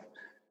all like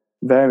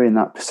varying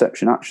that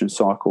perception action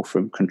cycle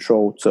from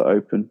controlled to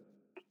open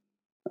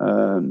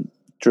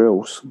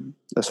closed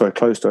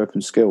to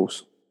open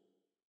skills.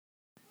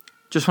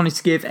 Just wanted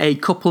to give a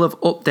couple of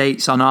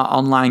updates on our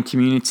online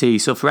community.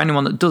 So for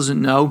anyone that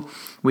doesn't know,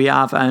 we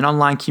have an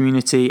online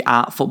community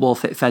at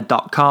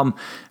footballfitfed.com,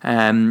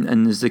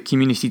 and there's the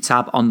community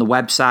tab on the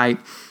website.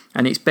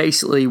 And it's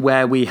basically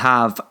where we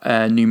have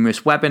numerous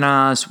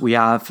webinars. We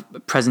have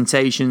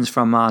presentations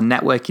from our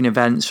networking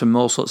events from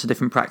all sorts of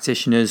different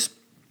practitioners,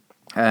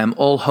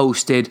 all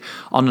hosted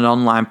on an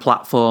online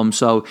platform.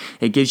 So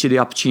it gives you the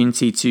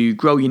opportunity to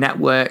grow your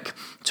network,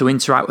 to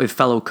interact with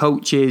fellow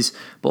coaches,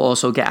 but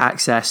also get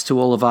access to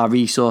all of our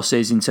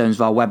resources in terms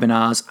of our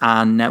webinars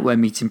and network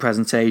meeting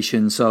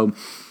presentations. So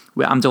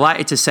I'm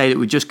delighted to say that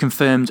we just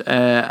confirmed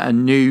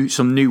some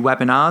new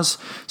webinars.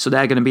 So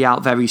they're going to be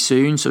out very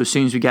soon. So as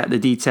soon as we get the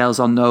details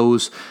on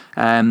those,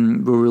 we'll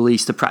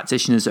release the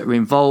practitioners that are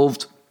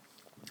involved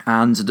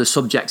and the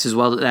subjects as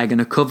well that they're going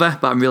to cover.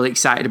 But I'm really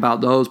excited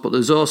about those. But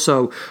there's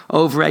also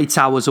over 8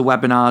 hours of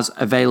webinars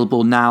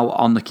available now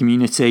on the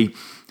community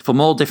from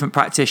all different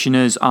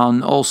practitioners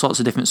on all sorts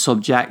of different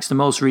subjects. The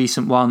most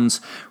recent ones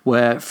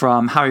were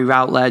from Harry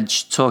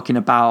Routledge talking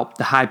about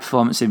the high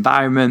performance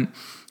environment.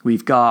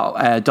 We've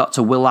got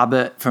Dr. Will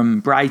Abbott from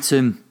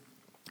Brighton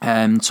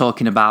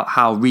talking about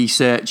how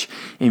research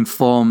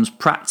informs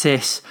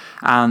practice.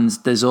 And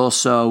there's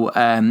also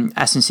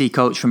S&C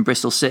coach from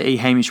Bristol City,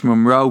 Hamish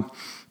Munro,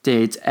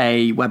 did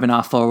a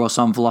webinar for us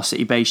on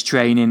velocity-based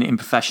training in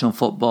professional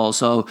football.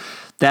 So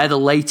they're the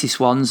latest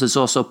ones. There's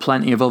also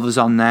plenty of others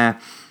on there.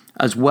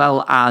 as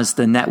well as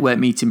the network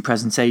meeting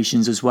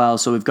presentations as well.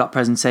 So we've got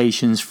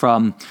presentations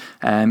from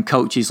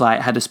coaches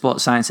like Head of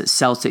Sports Science at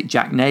Celtic,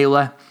 Jack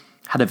Naylor,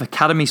 Head of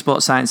Academy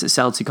Sports Science at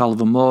Celtic,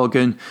 Oliver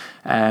Morgan.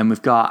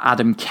 We've got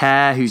Adam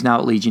Kerr, who's now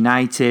at Leeds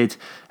United.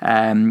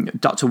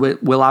 Dr.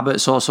 Will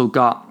Abbott's also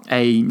got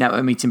a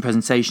network meeting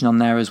presentation on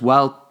there as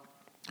well.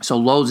 So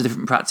loads of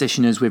different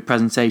practitioners with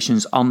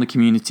presentations on the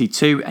community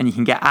too. And you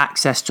can get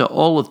access to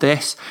all of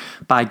this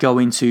by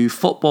going to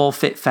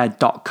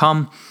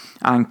footballfitfed.com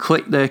and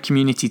click the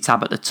community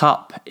tab at the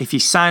top. If you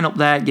sign up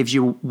there, it gives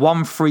you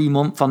 1 free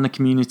month on the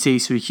community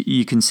so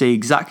you can see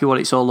exactly what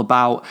it's all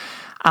about.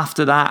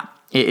 After that,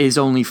 it is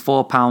only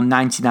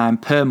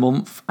 £4.99 per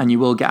month, and you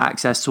will get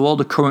access to all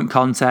the current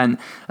content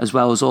as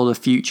well as all the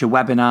future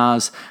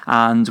webinars.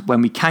 And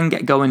when we can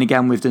get going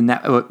again with the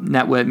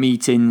network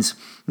meetings,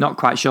 not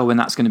quite sure when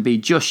that's going to be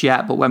just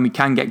yet, but when we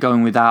can get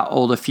going with that,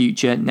 all the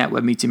future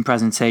network meeting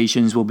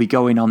presentations will be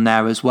going on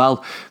there as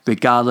well,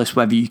 regardless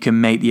whether you can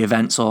make the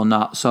events or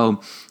not. So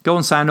go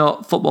and sign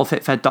up,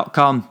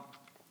 footballfitfed.com,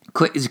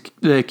 click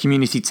the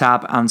community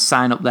tab and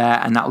sign up there,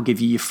 and that will give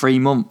you your free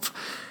month.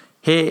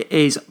 Here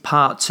is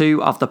part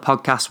 2 of the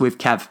podcast with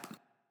Kev.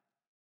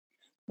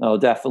 Oh,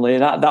 definitely.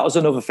 And that was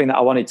another thing that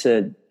I wanted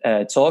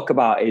to talk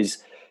about, is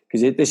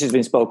because this has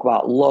been spoke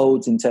about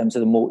loads in terms of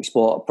the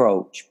multi-sport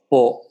approach,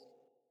 but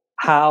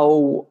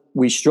how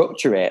we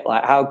structure it,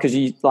 like how, because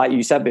like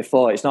you said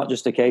before, it's not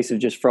just a case of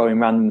just throwing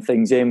random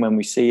things in when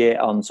we see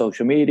it on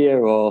social media,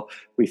 or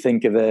we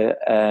think of a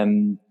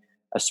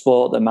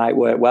sport that might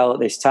work well at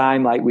this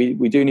time. Like we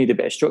do need a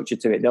bit of structure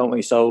to it, don't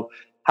we? So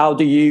how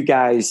do you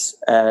guys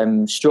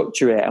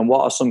structure it, and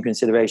what are some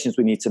considerations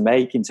we need to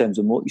make in terms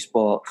of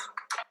multi-sport?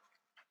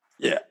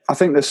 Yeah, I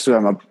think this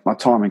my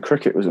time in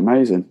cricket was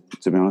amazing,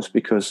 to be honest,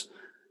 because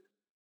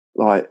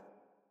like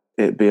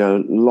it'd be a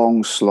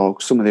long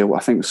slog. I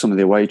think some of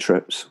the away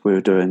trips we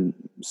were doing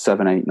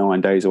 7, 8,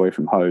 9 days away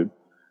from home.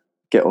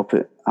 Get up,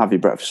 have your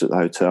breakfast at the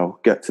hotel,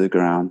 get to the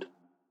ground,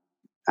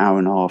 hour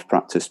and a half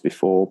practice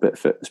before, bit of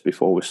fitness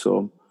before with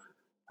some.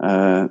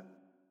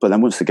 But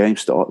then once the game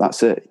starts,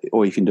 that's it.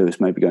 All you can do is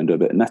maybe go and do a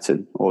bit of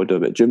netting or do a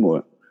bit of gym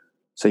work.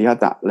 So you had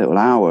that little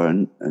hour,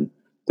 and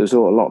there's a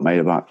lot made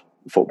about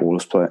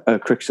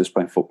cricketers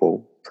playing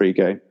football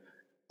pre-game.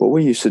 But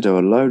we used to do a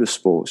load of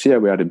sports. Yeah,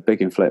 we had big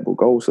inflatable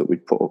goals that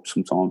we'd put up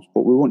sometimes,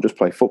 but we wouldn't just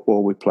play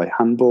football. We'd play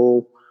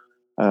handball.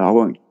 I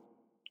won't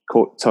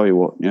tell you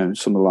what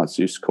some of the lads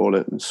used to call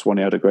it.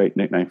 Swanee had a great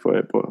nickname for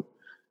it, but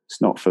it's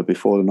not for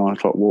before the 9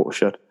 o'clock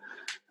watershed.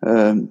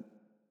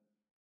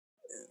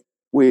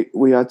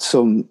 We had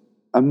some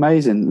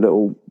amazing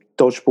little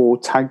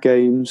dodgeball tag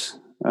games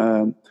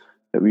that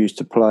we used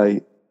to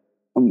play,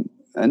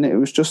 and it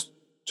was just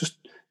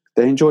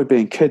they enjoyed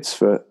being kids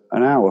for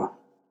an hour.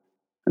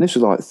 And this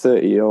was like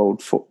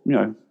 30-year-old,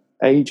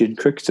 aging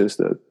cricketers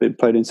that had been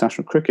played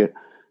international cricket,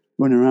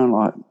 running around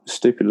like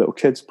stupid little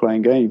kids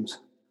playing games.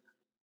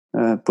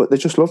 But they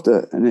just loved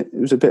it, and it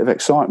was a bit of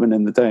excitement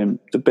in the day, and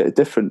a bit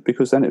different,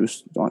 because then it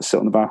was like sit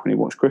on the balcony,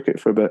 watch cricket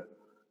for a bit,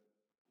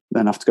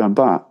 then have to go and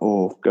bat,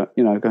 or go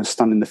and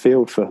stand in the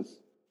field for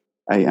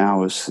 8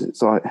 hours.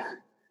 It's like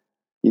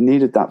you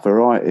needed that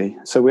variety.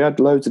 So we had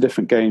loads of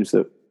different games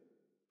that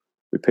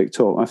we picked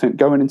up. I think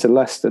going into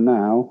Leicester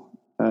now,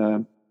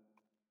 and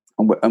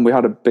we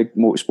had a big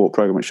multi-sport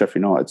program at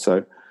Sheffield United,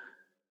 so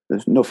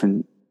there's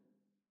nothing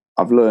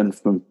I've learned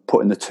from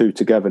putting the two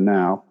together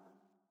now.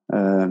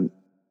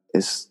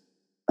 Is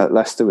at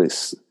Leicester,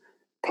 it's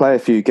play a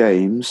few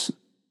games,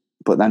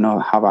 but then I'll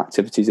have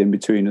activities in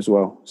between as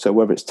well. So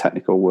whether it's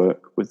technical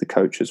work with the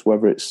coaches,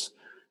 whether it's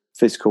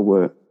physical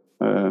work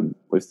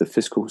with the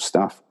physical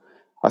staff.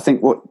 I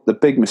think what the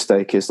big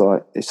mistake is,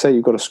 like, say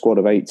you've got a squad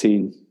of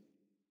 18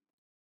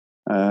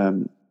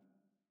 for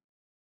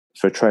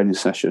a training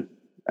session,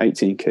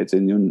 18 kids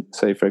in,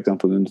 say, for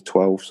example, the under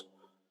 12s,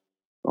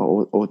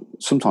 or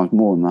sometimes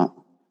more than that.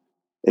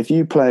 If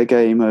you play a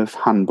game of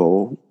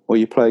handball, or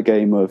you play a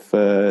game of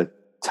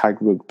tag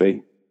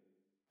rugby,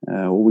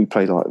 or we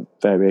play like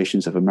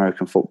variations of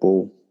American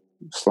football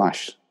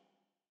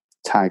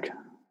 / tag.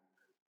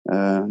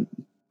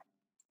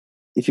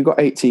 If you've got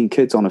 18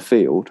 kids on a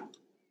field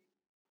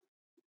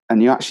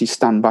and you actually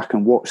stand back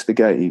and watch the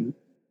game,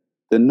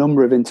 the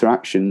number of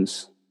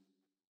interactions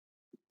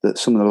that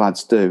some of the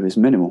lads do is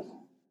minimal.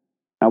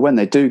 Now, when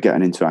they do get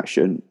an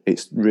interaction,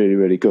 it's really,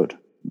 really good.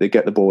 They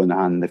get the ball in the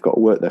hand, they've got to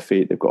work their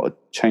feet, they've got to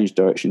change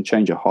direction,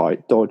 change a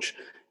height, dodge,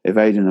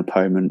 evade an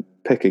opponent,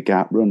 pick a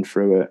gap, run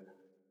through it.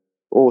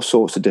 All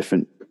sorts of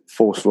different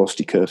force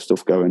velocity curve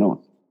stuff going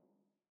on.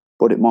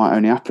 But it might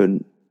only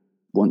happen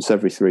once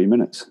every 3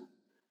 minutes.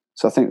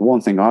 So I think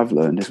one thing I've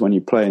learned is when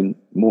you're playing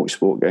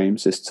multi-sport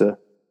games is to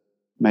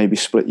maybe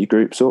split your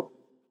groups up.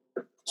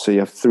 So you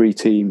have 3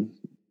 team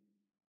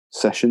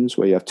sessions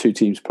where you have 2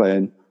 teams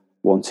playing,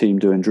 1 team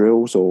doing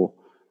drills, or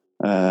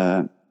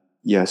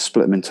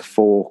split them into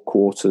 4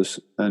 quarters,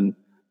 and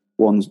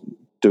one's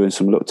doing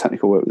some little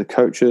technical work with the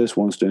coaches,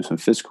 one's doing some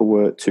physical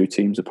work, 2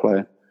 teams are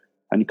playing.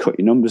 And you cut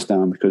your numbers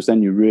down, because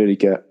then you really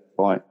get,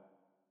 like,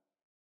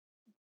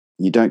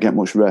 you don't get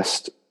much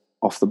rest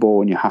off the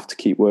ball, and you have to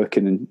keep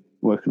working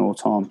all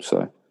the time.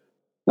 So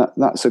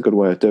that's a good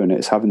way of doing it.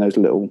 It's having those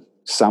little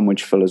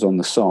sandwich fillers on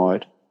the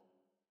side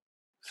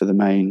for the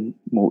main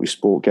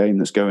multi-sport game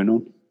that's going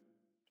on.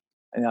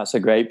 And that's a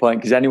great point,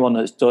 because anyone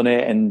that's done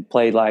it and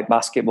played like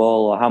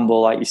basketball or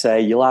handball, like you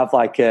say, you'll have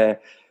like a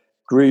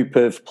group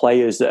of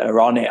players that are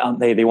on it, aren't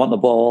they? They want the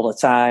ball all the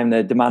time.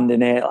 They're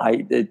demanding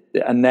it,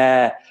 and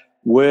their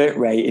work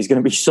rate is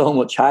going to be so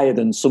much higher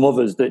than some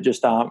others that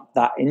just aren't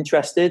that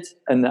interested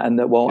and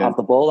that won't have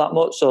the ball that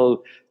much.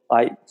 So,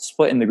 like,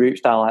 splitting the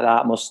groups down like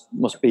that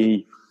must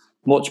be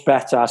much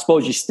better. I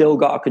suppose you still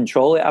got to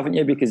control it, haven't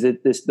you? Because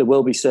there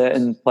will be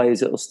certain players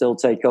that will still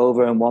take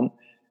over and want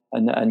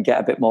and get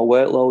a bit more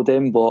workload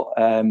in. But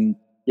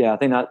I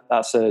think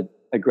that's a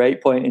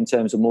great point in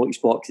terms of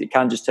multi-sport, because it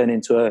can just turn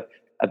into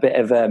a bit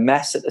of a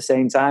mess at the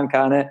same time,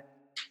 can't it?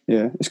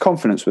 Yeah, it's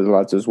confidence with the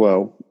lads as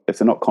well. If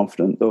they're not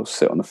confident, they'll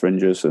sit on the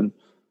fringes and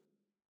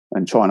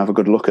try and have a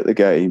good look at the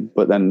game.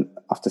 But then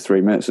after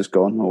 3 minutes is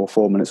gone, or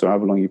 4 minutes, or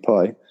however long you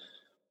play,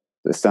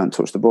 they still haven't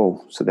touched the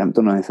ball, so they haven't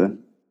done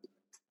anything.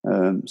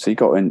 So you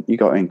got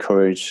to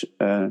encourage,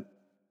 and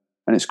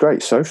it's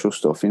great social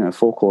stuff.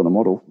 4-corner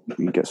model.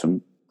 You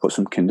can put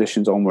some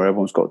conditions on where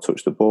everyone's got to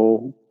touch the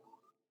ball,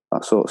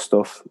 that sort of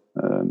stuff.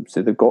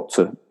 So they've got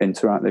to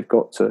interact.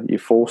 You're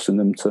forcing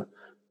them to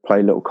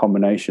play little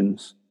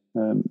combinations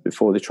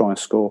before they try and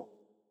score.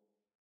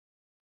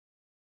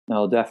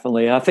 No,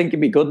 definitely. I think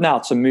it'd be good now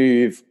to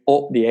move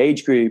up the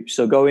age group.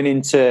 So going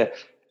into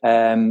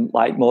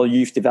like more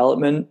youth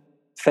development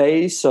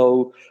phase.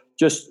 So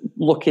just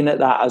looking at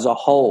that as a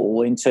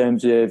whole in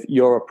terms of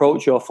your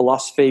approach, your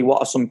philosophy,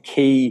 what are some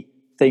key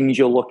things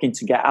you're looking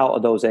to get out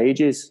of those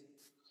ages?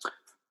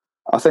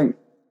 I think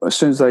as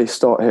soon as they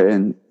start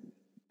hitting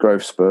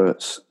growth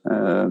spurts,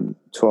 12s,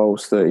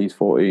 13s,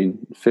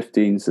 14,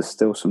 15s, there's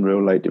still some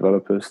real late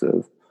developers that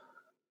are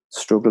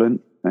struggling,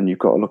 and you've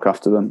got to look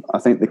after them. I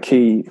think the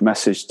key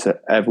message to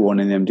everyone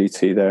in the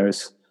MDT there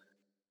is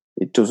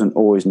it doesn't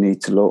always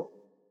need to look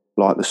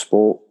like the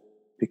sport,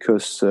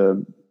 because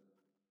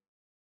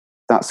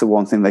that's the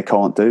one thing they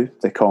can't do.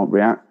 They can't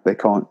react. They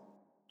can't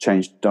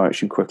change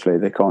direction quickly.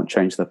 They can't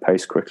change their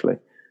pace quickly.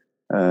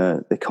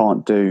 They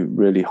can't do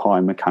really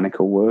high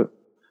mechanical work.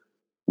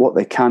 What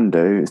they can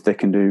do is they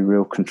can do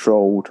real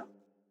controlled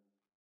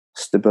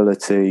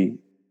stability.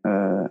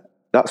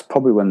 That's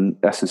probably when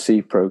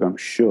S&C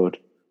programs should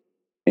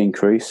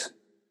increase.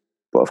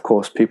 But of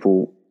course,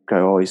 people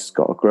go, he's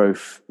got a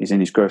growth. He's in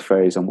his growth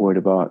phase. I'm worried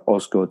about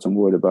Osgoods. I'm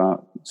worried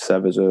about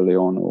Severs early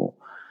on, or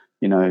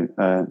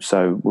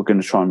so we're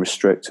going to try and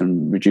restrict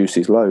and reduce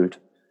his load.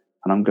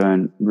 And I'm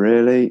going,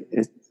 really?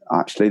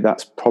 Actually,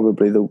 that's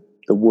probably the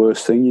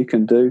worst thing you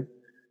can do.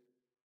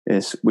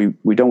 Is we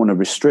don't want to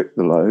restrict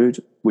the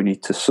load. We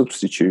need to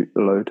substitute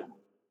the load,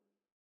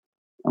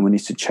 and we need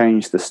to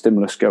change the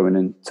stimulus going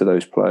into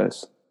those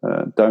players.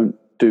 Don't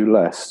do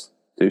less.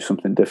 Do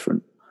something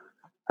different.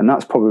 And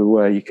that's probably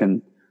where you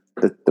can.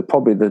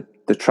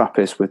 The trap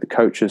is with the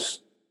coaches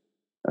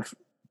have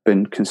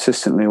been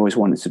consistently always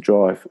wanting to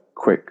drive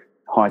quick,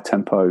 high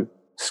tempo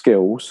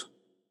skills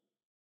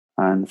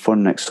and fun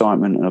and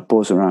excitement and a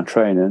buzz around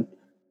training,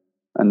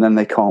 and then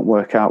they can't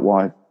work out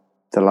why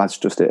the lads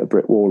just hit a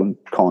brick wall and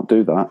can't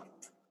do that.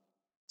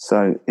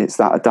 So it's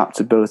that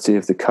adaptability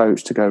of the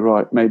coach to go,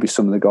 right, maybe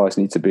some of the guys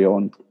need to be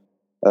on.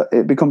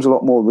 It becomes a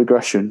lot more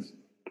regression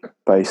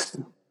based.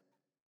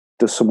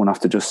 Does someone have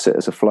to just sit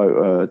as a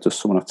floater? Does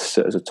someone have to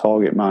sit as a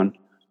target man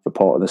for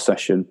part of the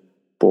session?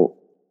 But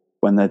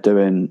when they're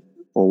doing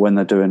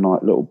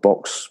like little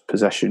box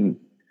possession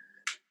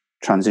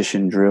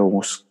transition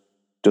drills,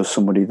 does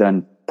somebody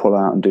then pull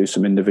out and do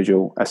some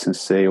individual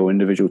S&C or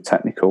individual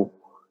technical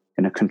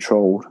in a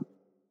controlled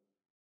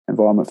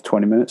environment for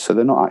 20 minutes? So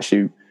they're not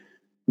actually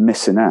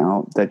missing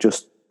out. They're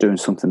just doing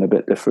something a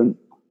bit different.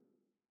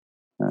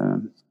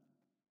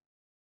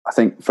 I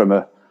think from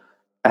a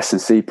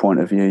S&C point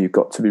of view, you've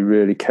got to be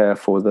really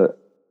careful that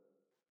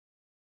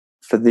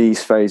for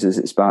these phases,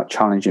 it's about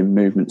challenging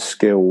movement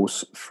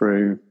skills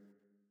through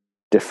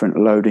different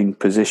loading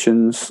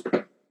positions.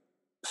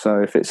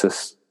 So if it's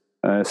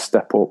a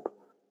step up,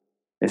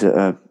 is it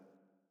a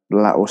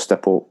lateral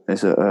step up?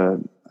 Is it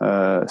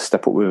a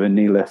step up with a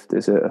knee lift?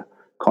 Is it a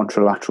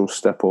contralateral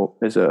step up?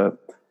 Is it a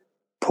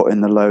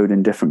putting the load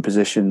in different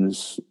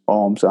positions,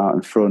 arms out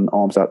in front,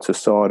 arms out to the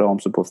side,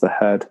 arms above the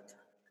head?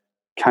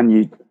 Can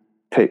you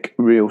pick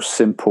real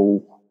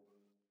simple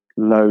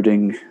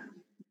loading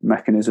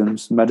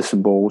mechanisms?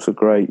 Medicine balls are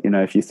great.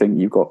 If you think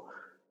you've got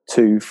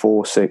 2,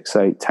 4, 6,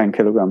 8, 10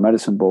 kilogram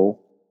medicine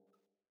ball,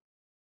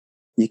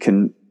 you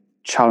can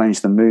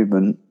challenge the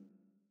movement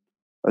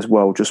as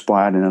well just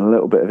by adding a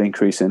little bit of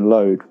increase in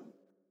load.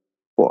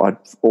 But I'd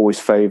always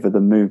favour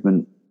the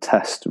movement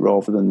test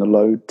rather than the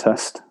load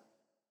test.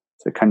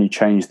 So can you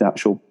change the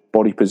actual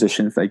body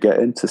positions they get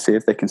in to see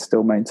if they can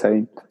still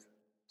maintain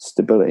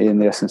stability in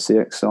the S&C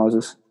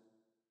exercises?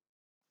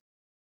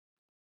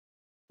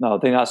 No, I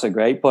think that's a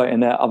great point.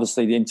 And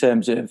obviously in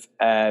terms of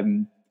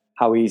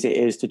how easy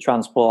it is to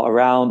transport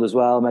around as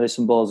well,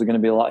 medicine balls are going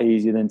to be a lot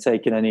easier than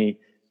taking any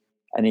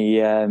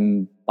any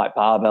like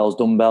barbells,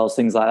 dumbbells,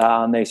 things like that,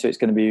 aren't they? So it's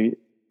going to be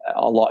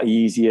a lot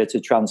easier to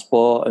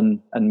transport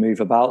and move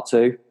about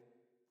too.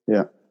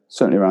 Yeah,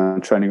 certainly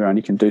around training ground,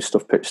 you can do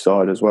stuff pitch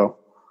side as well.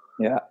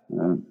 Yeah,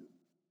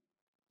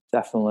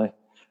 definitely.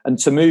 And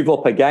to move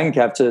up again,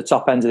 Kev, to the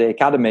top end of the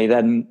academy,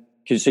 then,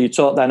 so you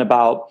talked then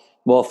about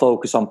more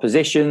focus on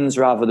positions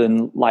rather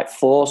than like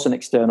force and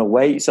external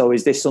weight. So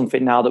is this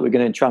something now that we're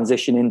going to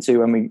transition into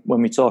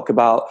when we talk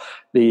about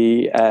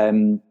the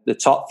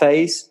top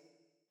phase?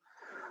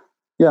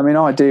 Yeah, I mean,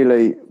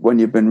 ideally, when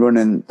you've been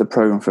running the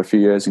program for a few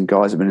years and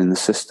guys have been in the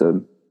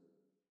system,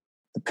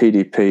 the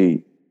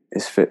PDP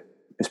is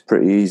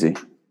pretty easy,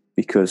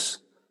 because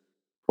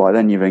by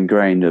then you've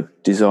ingrained a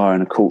desire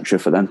and a culture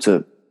for them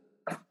to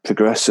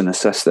progress and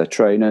assess their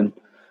training.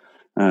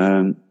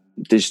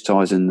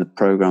 Digitizing the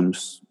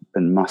program's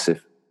been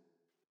massive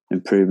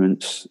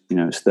improvements. You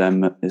know, it's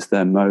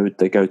their mode.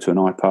 They go to an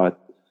iPad,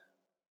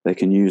 they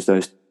can use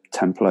those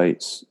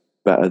templates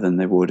better than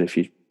they would if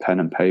you pen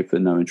and paper.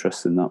 No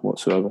interest in that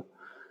whatsoever.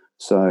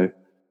 So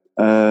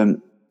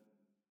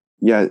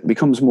it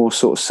becomes more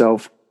sort of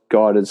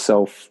self-guided,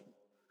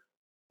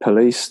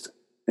 self-policed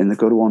in the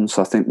good ones.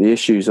 I think the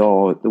issues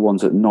are the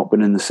ones that have not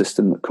been in the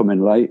system, that come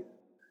in late,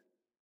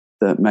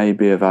 that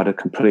maybe have had a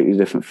completely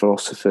different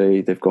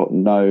philosophy. They've got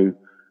no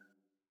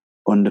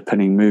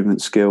underpinning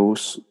movement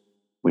skills,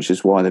 which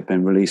is why they've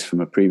been released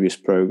from a previous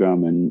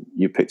program, and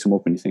you picked them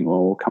up and you think,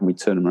 well, can we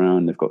turn them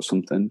around? They've got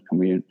something. Can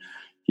we,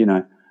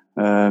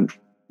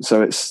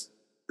 so it's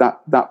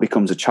that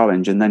becomes a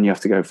challenge, and then you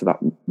have to go for that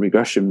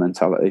regression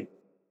mentality.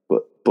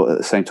 But at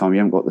the same time, you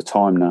haven't got the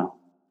time now.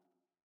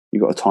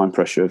 You've got a time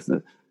pressure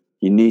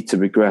you need to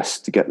regress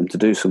to get them to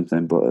do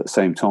something, but at the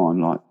same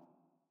time, like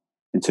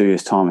in 2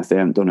 years' time, if they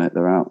haven't done it,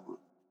 they're out.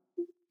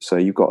 So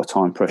you've got a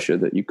time pressure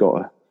that you've got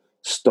to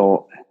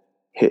start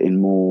hitting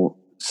more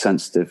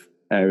sensitive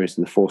areas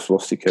of the force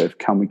velocity curve.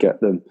 Can we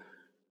get them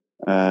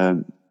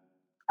a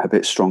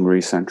bit stronger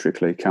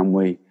eccentrically? Can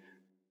we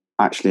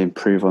actually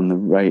improve on the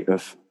rate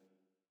of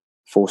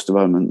force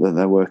development that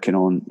they're working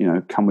on? You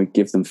know, can we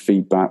give them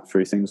feedback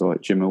through things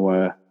like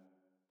GymAware,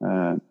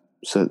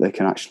 so that they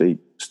can actually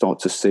start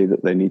to see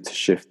that they need to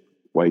shift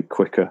weight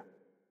quicker?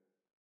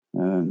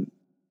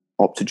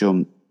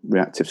 Optojump,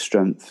 reactive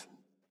strength,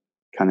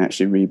 can they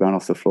actually rebound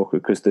off the floor?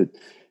 Because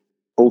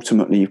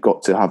ultimately you've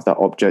got to have that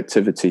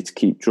objectivity to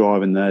keep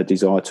driving their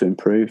desire to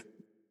improve,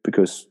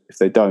 because if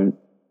they don't,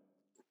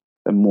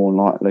 they're more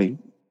likely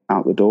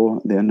out the door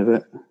at the end of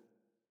it,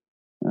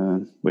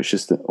 which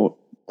is the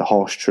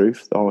harsh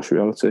truth, the harsh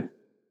reality.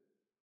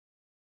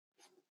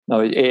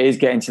 No, it is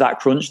getting to that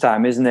crunch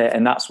time, isn't it?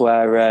 And that's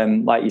where,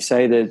 like you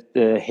say,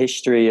 the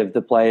history of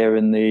the player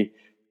and the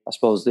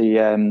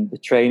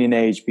training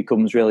age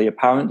becomes really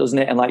apparent, doesn't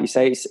it? And like you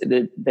say,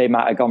 they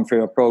might have gone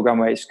through a program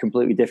where it's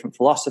completely different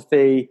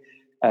philosophy,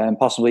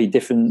 possibly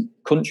different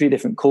country,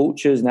 different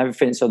cultures and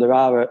everything. So there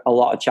are a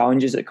lot of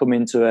challenges that come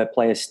into a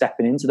player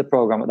stepping into the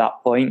program at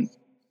that point.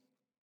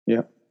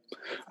 Yeah.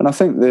 And I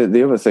think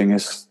the other thing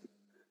is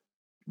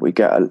we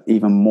get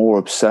even more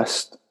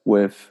obsessed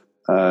with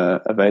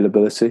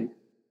availability,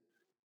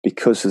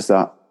 because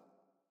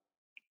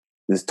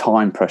there's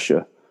time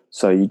pressure.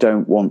 So you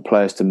don't want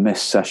players to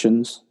miss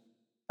sessions,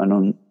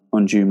 an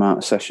undue amount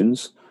of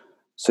sessions.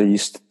 So you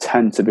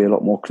tend to be a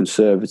lot more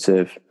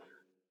conservative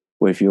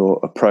with your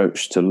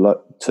approach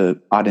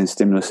to adding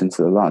stimulus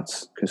into the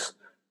lads, because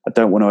I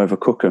don't want to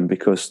overcook them,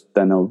 because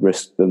then I'll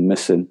risk them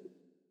missing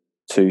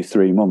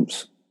 2-3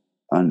 months,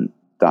 and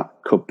that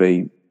could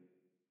be,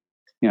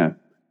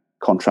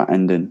 contract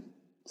ending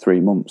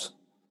 3 months.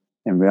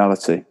 In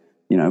reality,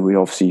 we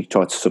obviously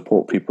try to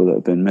support people that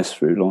have been missed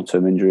through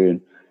long-term injury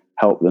and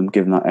help them,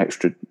 give them that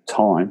extra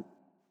time.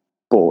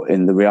 But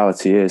in the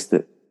reality is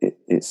that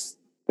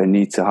they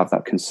need to have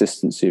that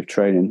consistency of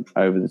training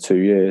over the 2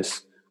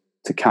 years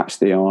to catch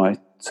the eye,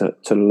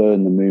 to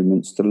learn the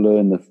movements, to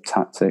learn the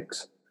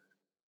tactics.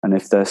 And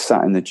if they're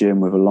sat in the gym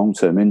with a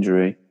long-term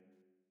injury,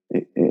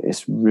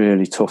 it's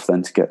really tough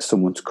then to get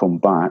someone to come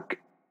back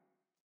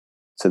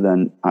to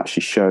then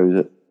actually show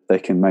that they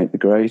can make the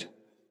grade.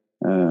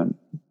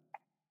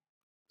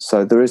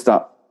 So there is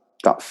that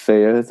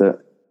fear that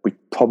we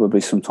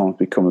probably sometimes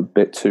become a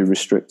bit too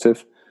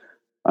restrictive.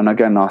 And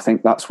again, I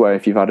think that's where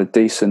if you've had a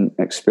decent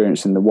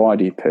experience in the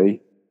YDP,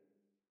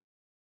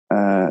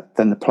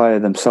 then the player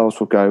themselves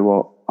will go,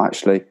 well,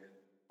 actually,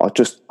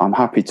 I'm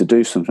happy to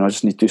do something. I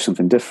just need to do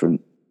something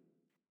different.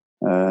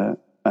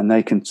 And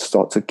they can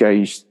start to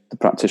gauge the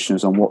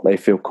practitioners on what they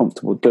feel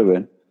comfortable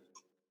doing,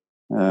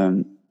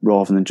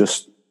 rather than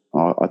just,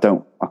 I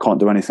can't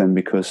do anything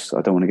because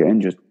I don't want to get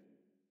injured.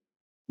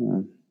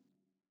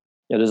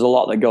 Yeah, there's a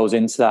lot that goes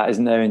into that,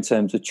 isn't there, in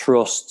terms of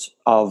trust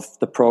of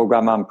the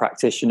program and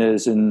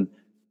practitioners, and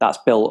that's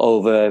built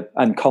over,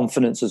 and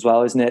confidence as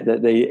well, isn't it?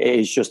 That it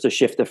is just a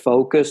shift of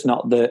focus,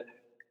 not that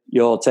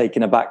you're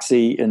taking a back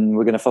seat and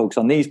we're going to focus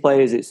on these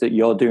players. It's that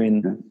you're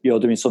doing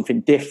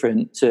something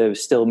different to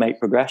still make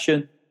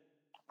progression.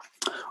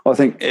 I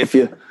think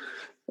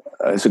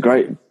it's a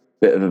great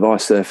bit of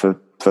advice there for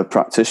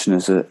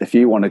practitioners. If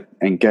you want to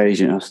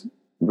engage in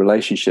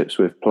relationships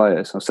with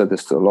players. I've said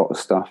this to a lot of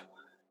staff.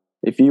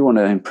 If you want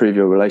to improve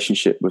your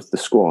relationship with the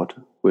squad,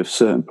 with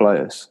certain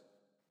players,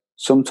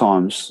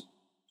 sometimes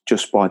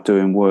just by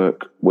doing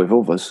work with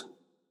others,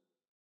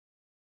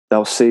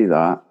 they'll see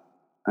that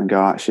and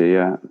go, actually,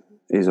 yeah,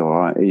 he's all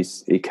right.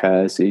 He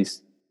cares.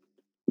 He's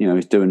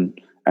doing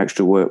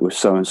extra work with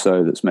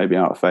so-and-so that's maybe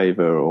out of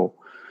favour, or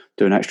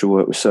doing extra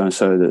work with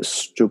so-and-so that's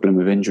struggling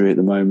with injury at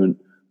the moment.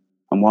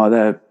 And while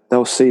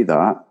they'll see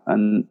that,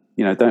 and,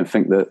 don't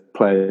think that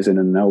players in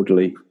an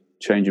elderly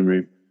changing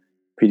room,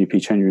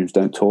 PDP changing rooms,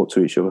 don't talk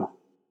to each other.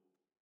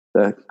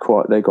 They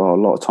got a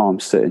lot of time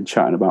sitting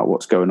chatting about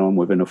what's going on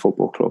within a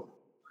football club.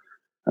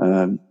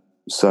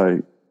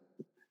 Sometimes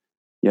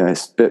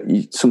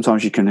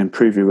you can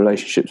improve your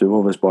relationships with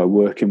others by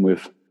working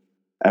with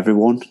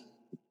everyone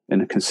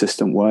in a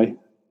consistent way,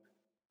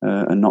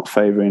 and not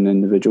favouring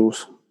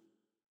individuals.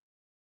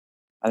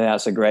 I think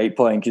that's a great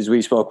point, because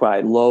we spoke about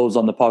it loads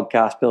on the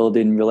podcast,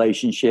 building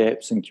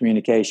relationships and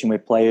communication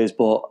with players.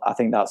 But I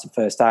think that's the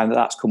first time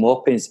that's come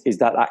up, is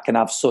that can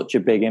have such a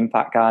big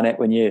impact, can't it,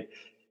 when your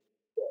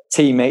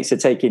teammates are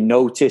taking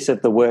notice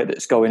of the work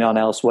that's going on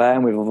elsewhere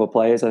and with other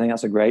players. I think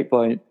that's a great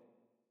point.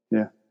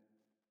 Yeah.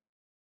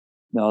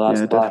 No,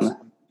 that's definitely.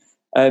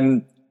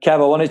 Kev, I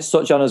wanted to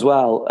touch on as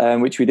well,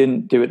 which we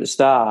didn't do at the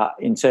start,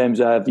 in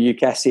terms of the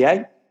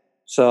UKSCA.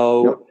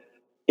 So, yep.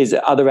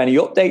 Are there any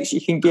updates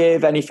you can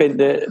give? Anything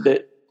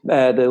that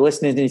the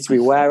listeners need to be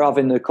aware of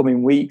in the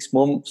coming weeks,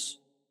 months?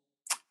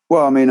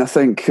 Well, I mean, I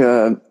think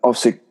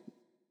obviously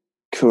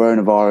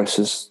coronavirus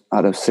has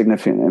had a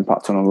significant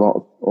impact on a lot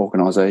of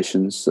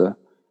organisations.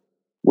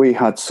 We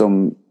had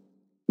some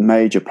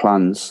major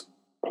plans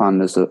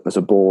planned as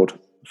a board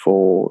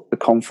for the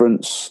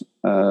conference,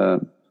 for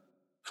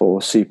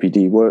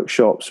CPD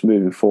workshops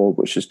moving forward,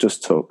 which has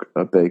just took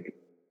a big,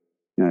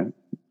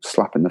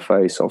 slap in the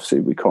face.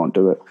 Obviously, we can't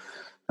do it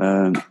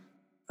at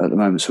the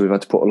moment, so we've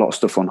had to put a lot of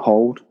stuff on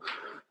hold.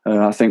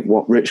 I think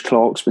what Rich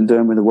Clark's been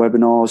doing with the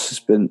webinars has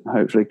been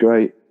hopefully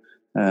great,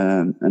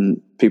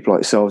 and people like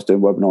yourselves doing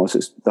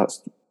webinars.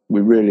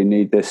 We really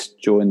need this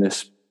during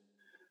this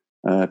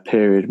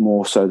period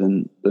more so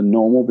than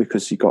normal,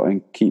 because you've got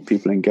to keep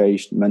people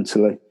engaged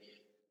mentally.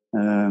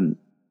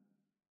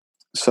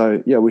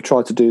 So yeah, we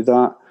tried to do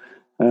that.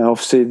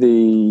 Obviously,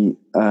 the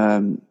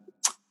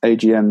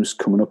AGM's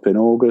coming up in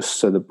August,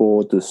 so the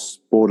board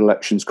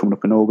election's coming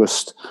up in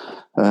August.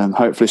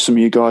 Hopefully some of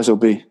you guys will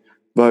be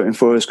voting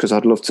for us, because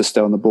I'd love to stay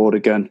on the board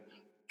again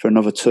for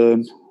another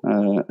term,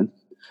 and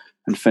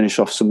finish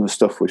off some of the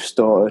stuff we've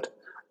started.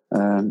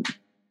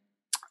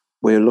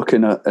 We're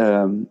looking at,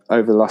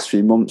 over the last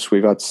few months,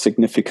 we've had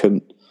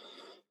significant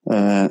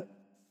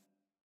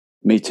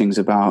meetings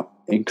about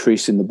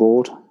increasing the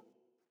board,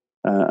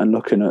 and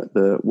looking at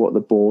what the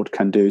board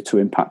can do to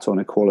impact on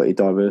equality,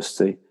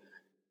 diversity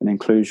and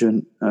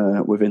inclusion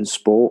within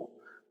sport.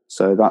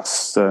 So that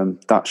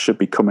should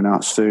be coming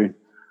out soon.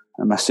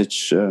 A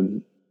message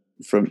from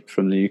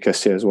the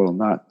UKSCA as well on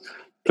that.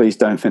 Please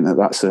don't think that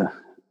that's a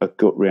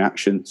gut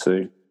reaction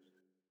to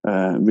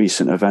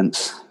recent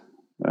events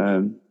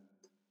that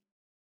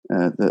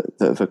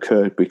have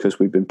occurred, because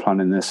we've been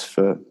planning this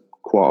for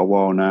quite a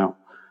while now.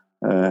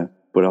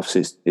 But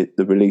obviously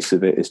the release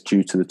of it is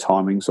due to the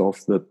timings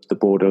of the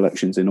board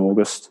elections in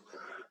August.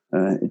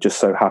 It just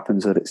so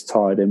happens that it's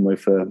tied in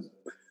with a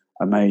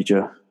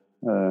major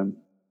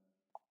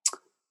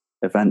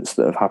events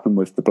that have happened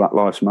with the Black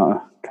Lives Matter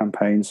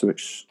campaigns,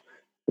 which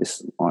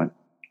is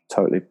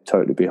totally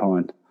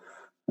behind.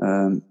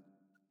 What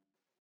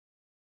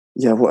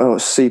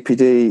else?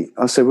 CPD.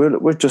 I say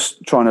we're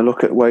just trying to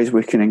look at ways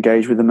we can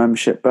engage with the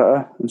membership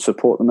better and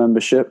support the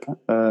membership.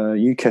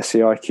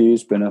 UKSCIQ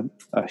has been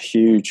a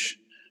huge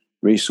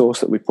resource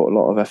that we put a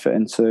lot of effort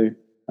into.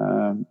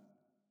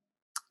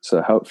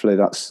 So hopefully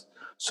that's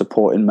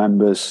supporting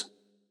members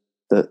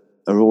that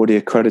are already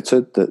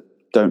accredited, that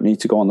don't need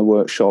to go on the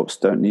workshops,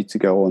 don't need to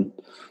go on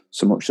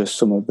so much as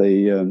some of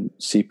the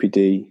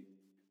CPD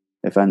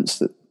events,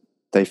 that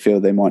they feel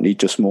they might need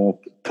just more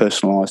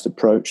personalised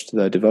approach to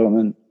their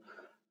development.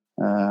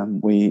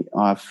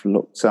 I've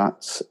looked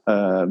at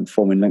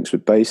forming links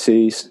with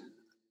BASES.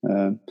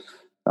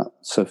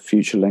 That's a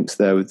future links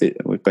there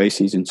with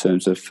BASES in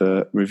terms of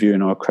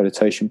reviewing our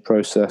accreditation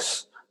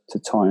process to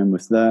tie in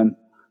with them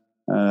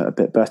a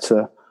bit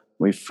better.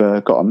 We've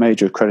got a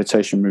major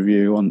accreditation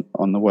review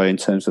on the way in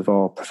terms of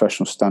our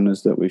professional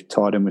standards that we've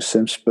tied in with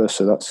CIMSPA.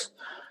 So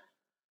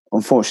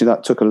unfortunately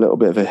that took a little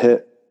bit of a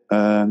hit,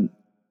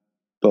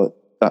 but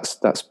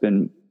that's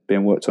been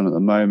being worked on at the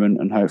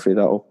moment, and hopefully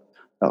that'll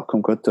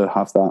come good to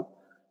have that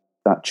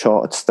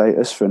chartered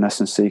status for an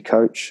S&C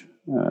coach.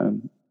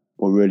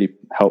 Will really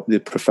help the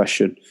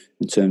profession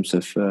in terms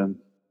of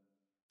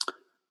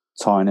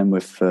tying in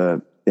with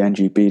the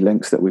NGB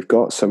links that we've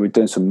got. So we're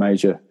doing some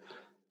major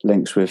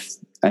links with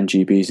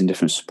NGBs in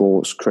different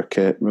sports,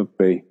 cricket,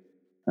 rugby,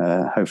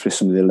 hopefully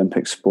some of the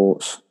Olympic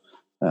sports,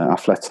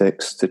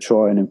 athletics, to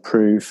try and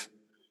improve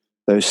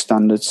those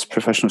standards,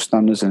 professional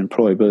standards and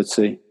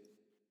employability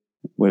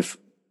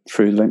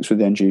through links with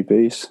the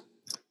NGBs.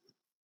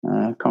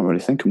 Can't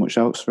really think of much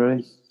else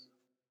really.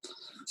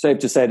 safe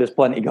to say there's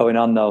plenty going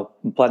on though,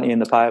 and plenty in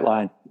the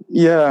pipeline.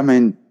 Yeah, I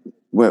mean,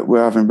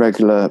 we're having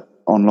regular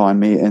online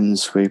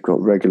meetings. We've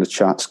got regular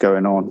chats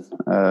going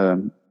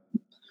on.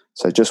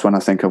 So just when I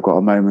think I've got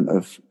a moment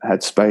of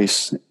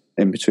headspace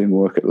in between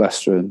work at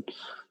Leicester and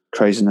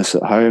craziness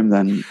at home,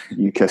 then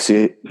you can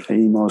see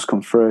emails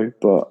come through.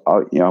 But I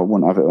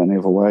wouldn't have it any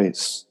other way.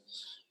 It's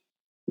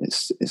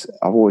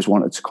I've always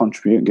wanted to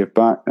contribute and give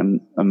back,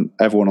 and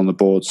everyone on the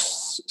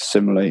board's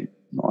similarly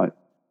like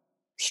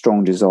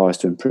strong desires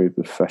to improve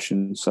the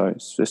profession. So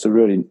it's a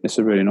really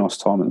nice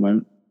time at the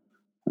moment,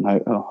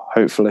 and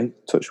hopefully,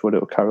 touch wood,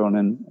 it'll carry on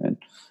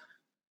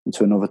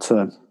into another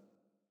term.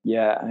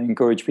 Yeah, I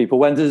encourage people.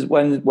 When's the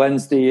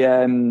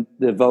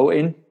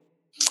voting?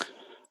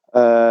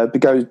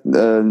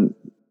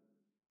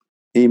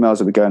 Emails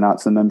will be going out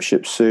to the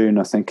membership soon.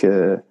 I think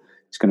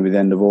it's going to be the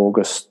end of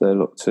August. They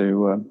look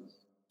to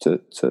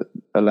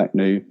elect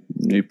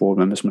new board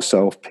members.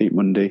 Myself, Pete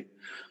Mundy.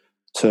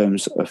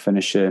 Terms are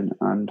finishing,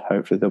 and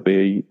hopefully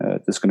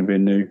there's going to be a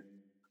new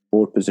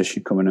board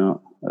position coming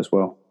out as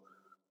well.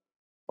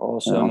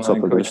 Awesome. I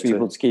encourage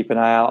people to keep an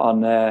eye out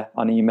on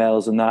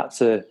emails and that,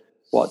 to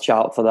watch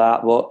out for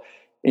that. But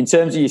in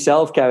terms of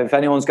yourself, Kev, if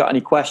anyone's got any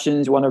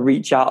questions, want to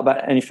reach out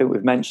about anything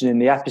we've mentioned in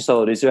the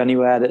episode, is there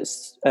anywhere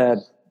that's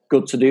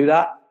good to do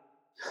that?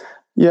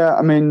 Yeah,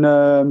 I mean,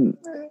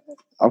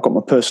 I've got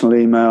my personal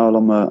email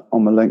on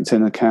my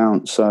LinkedIn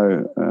account,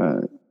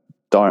 so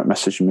direct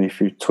message me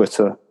through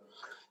Twitter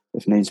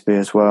if needs be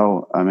as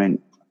well. I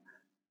mean,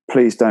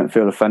 please don't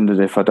feel offended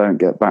if I don't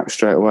get back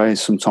straight away.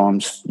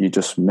 Sometimes you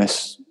just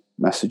miss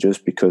messages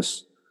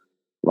because,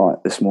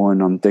 like this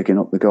morning, I'm digging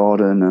up the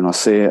garden and I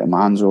see it and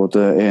my hands are all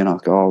dirty and I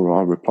go, oh,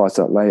 I'll reply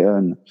to that later.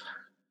 And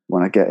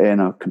when I get in,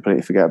 I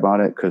completely forget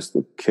about it because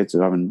the kids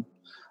are having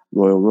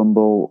Royal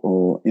Rumble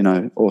or,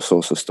 all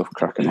sorts of stuff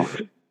cracking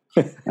off.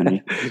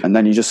 and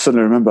then you just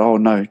suddenly remember, oh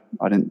no,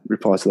 I didn't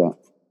reply to that.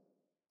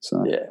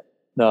 So yeah,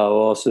 no,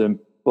 awesome.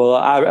 Well,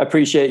 I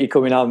appreciate you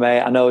coming on, mate.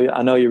 I know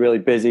you're really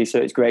busy, so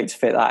it's great to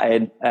fit that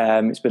in.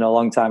 It's been a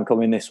long time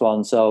coming, this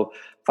one, so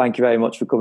thank you very much for coming.